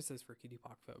have services for Cutie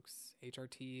Pock folks,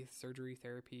 HRT, surgery,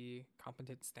 therapy,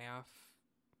 competent staff,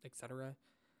 etc.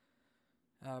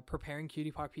 Preparing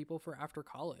Cutie Pock people for after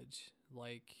college.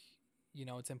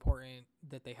 It's important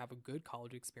that they have a good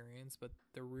college experience, but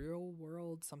the real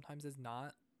world sometimes is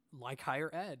not like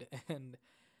higher ed. And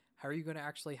how are you going to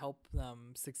actually help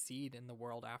them succeed in the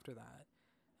world after that?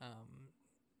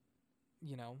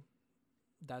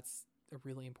 That's a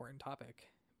really important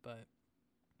topic. But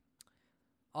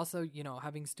also,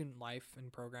 having student life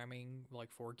and programming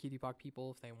for Cutie Pock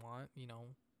people if they want,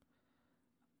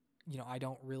 I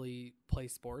don't really play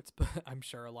sports, but I'm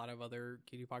sure a lot of other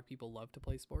Cutie Pock people love to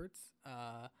play sports.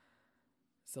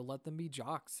 So let them be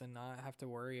jocks and not have to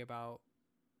worry about,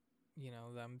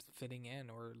 them fitting in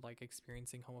or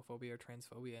experiencing homophobia or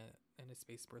transphobia in a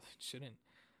space where they shouldn't.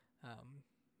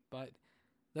 But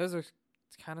those are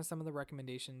kind of some of the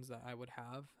recommendations that I would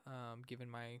have, given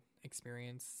my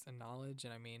experience and knowledge.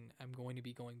 And I'm going to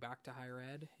be going back to higher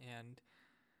ed, and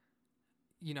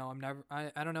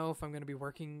I don't know if I'm going to be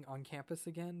working on campus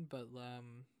again, but,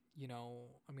 I'm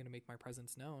going to make my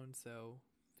presence known. So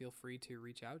feel free to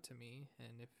reach out to me.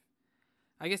 And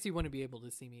I guess you wouldn't be able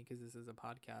to see me because this is a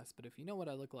podcast, but if you know what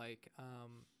I look like,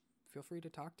 feel free to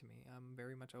talk to me. I'm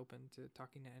very much open to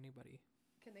talking to anybody.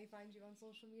 Can they find you on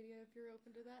social media if you're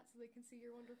open to that so they can see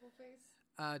your wonderful face?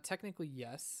 Technically,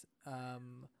 yes.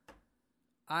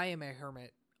 I am a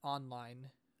hermit online,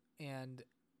 and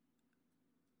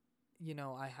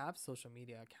I have social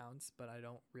media accounts, but I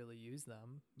don't really use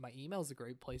them. My email is a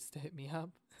great place to hit me up.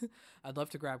 I'd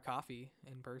love to grab coffee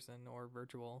in person or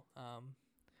virtual.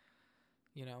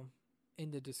 In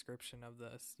the description of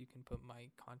this, you can put my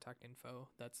contact info.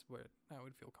 That's what I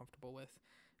would feel comfortable with.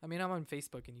 I'm on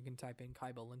Facebook, and you can type in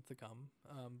Kaiba Linthicum,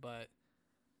 but,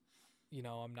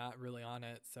 I'm not really on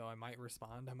it, so I might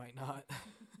respond, I might not.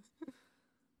 But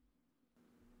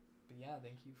yeah,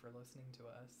 thank you for listening to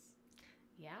us.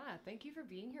 Yeah, thank you for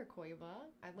being here, Koiba.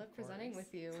 I love presenting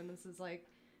with you, and this is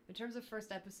in terms of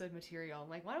first episode material,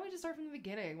 I'm why don't we just start from the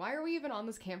beginning? Why are we even on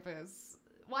this campus?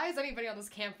 Why is anybody on this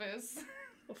campus?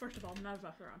 Well, first of all, none of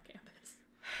us are on campus.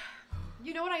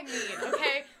 You know what I mean,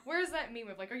 okay? Where's that meme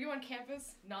of are you on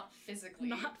campus? Not physically.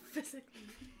 Not physically.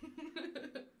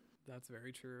 That's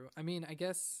very true. I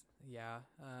guess, yeah.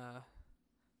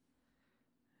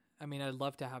 I'd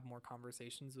love to have more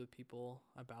conversations with people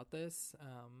about this,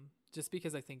 just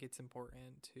because I think it's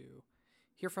important to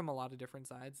hear from a lot of different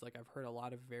sides. I've heard a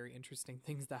lot of very interesting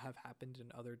things that have happened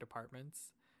in other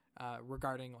departments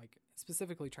regarding,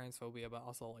 specifically transphobia, but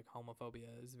also,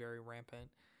 homophobia is very rampant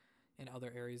in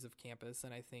other areas of campus.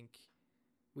 And I think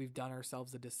we've done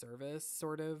ourselves a disservice,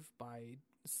 sort of, by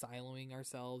siloing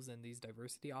ourselves in these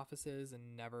diversity offices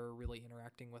and never really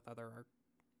interacting with other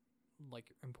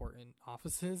important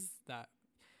offices that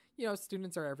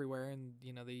students are everywhere, and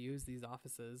they use these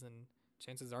offices, and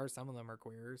chances are some of them are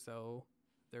queer, so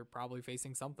they're probably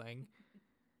facing something.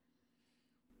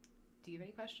 Do you have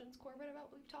any questions, Corbin,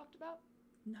 about what we've talked about?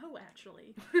 No,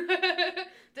 actually.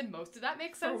 Did most of that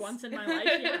make sense? For once in my life,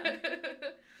 yeah.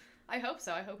 I hope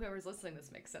so. I hope whoever's listening,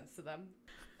 this makes sense to them.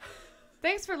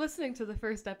 Thanks for listening to the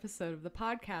first episode of the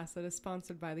podcast that is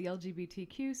sponsored by the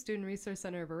LGBTQ Student Resource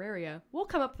Center of Auraria. We'll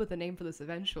come up with a name for this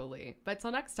eventually. But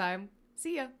till next time,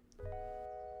 see ya!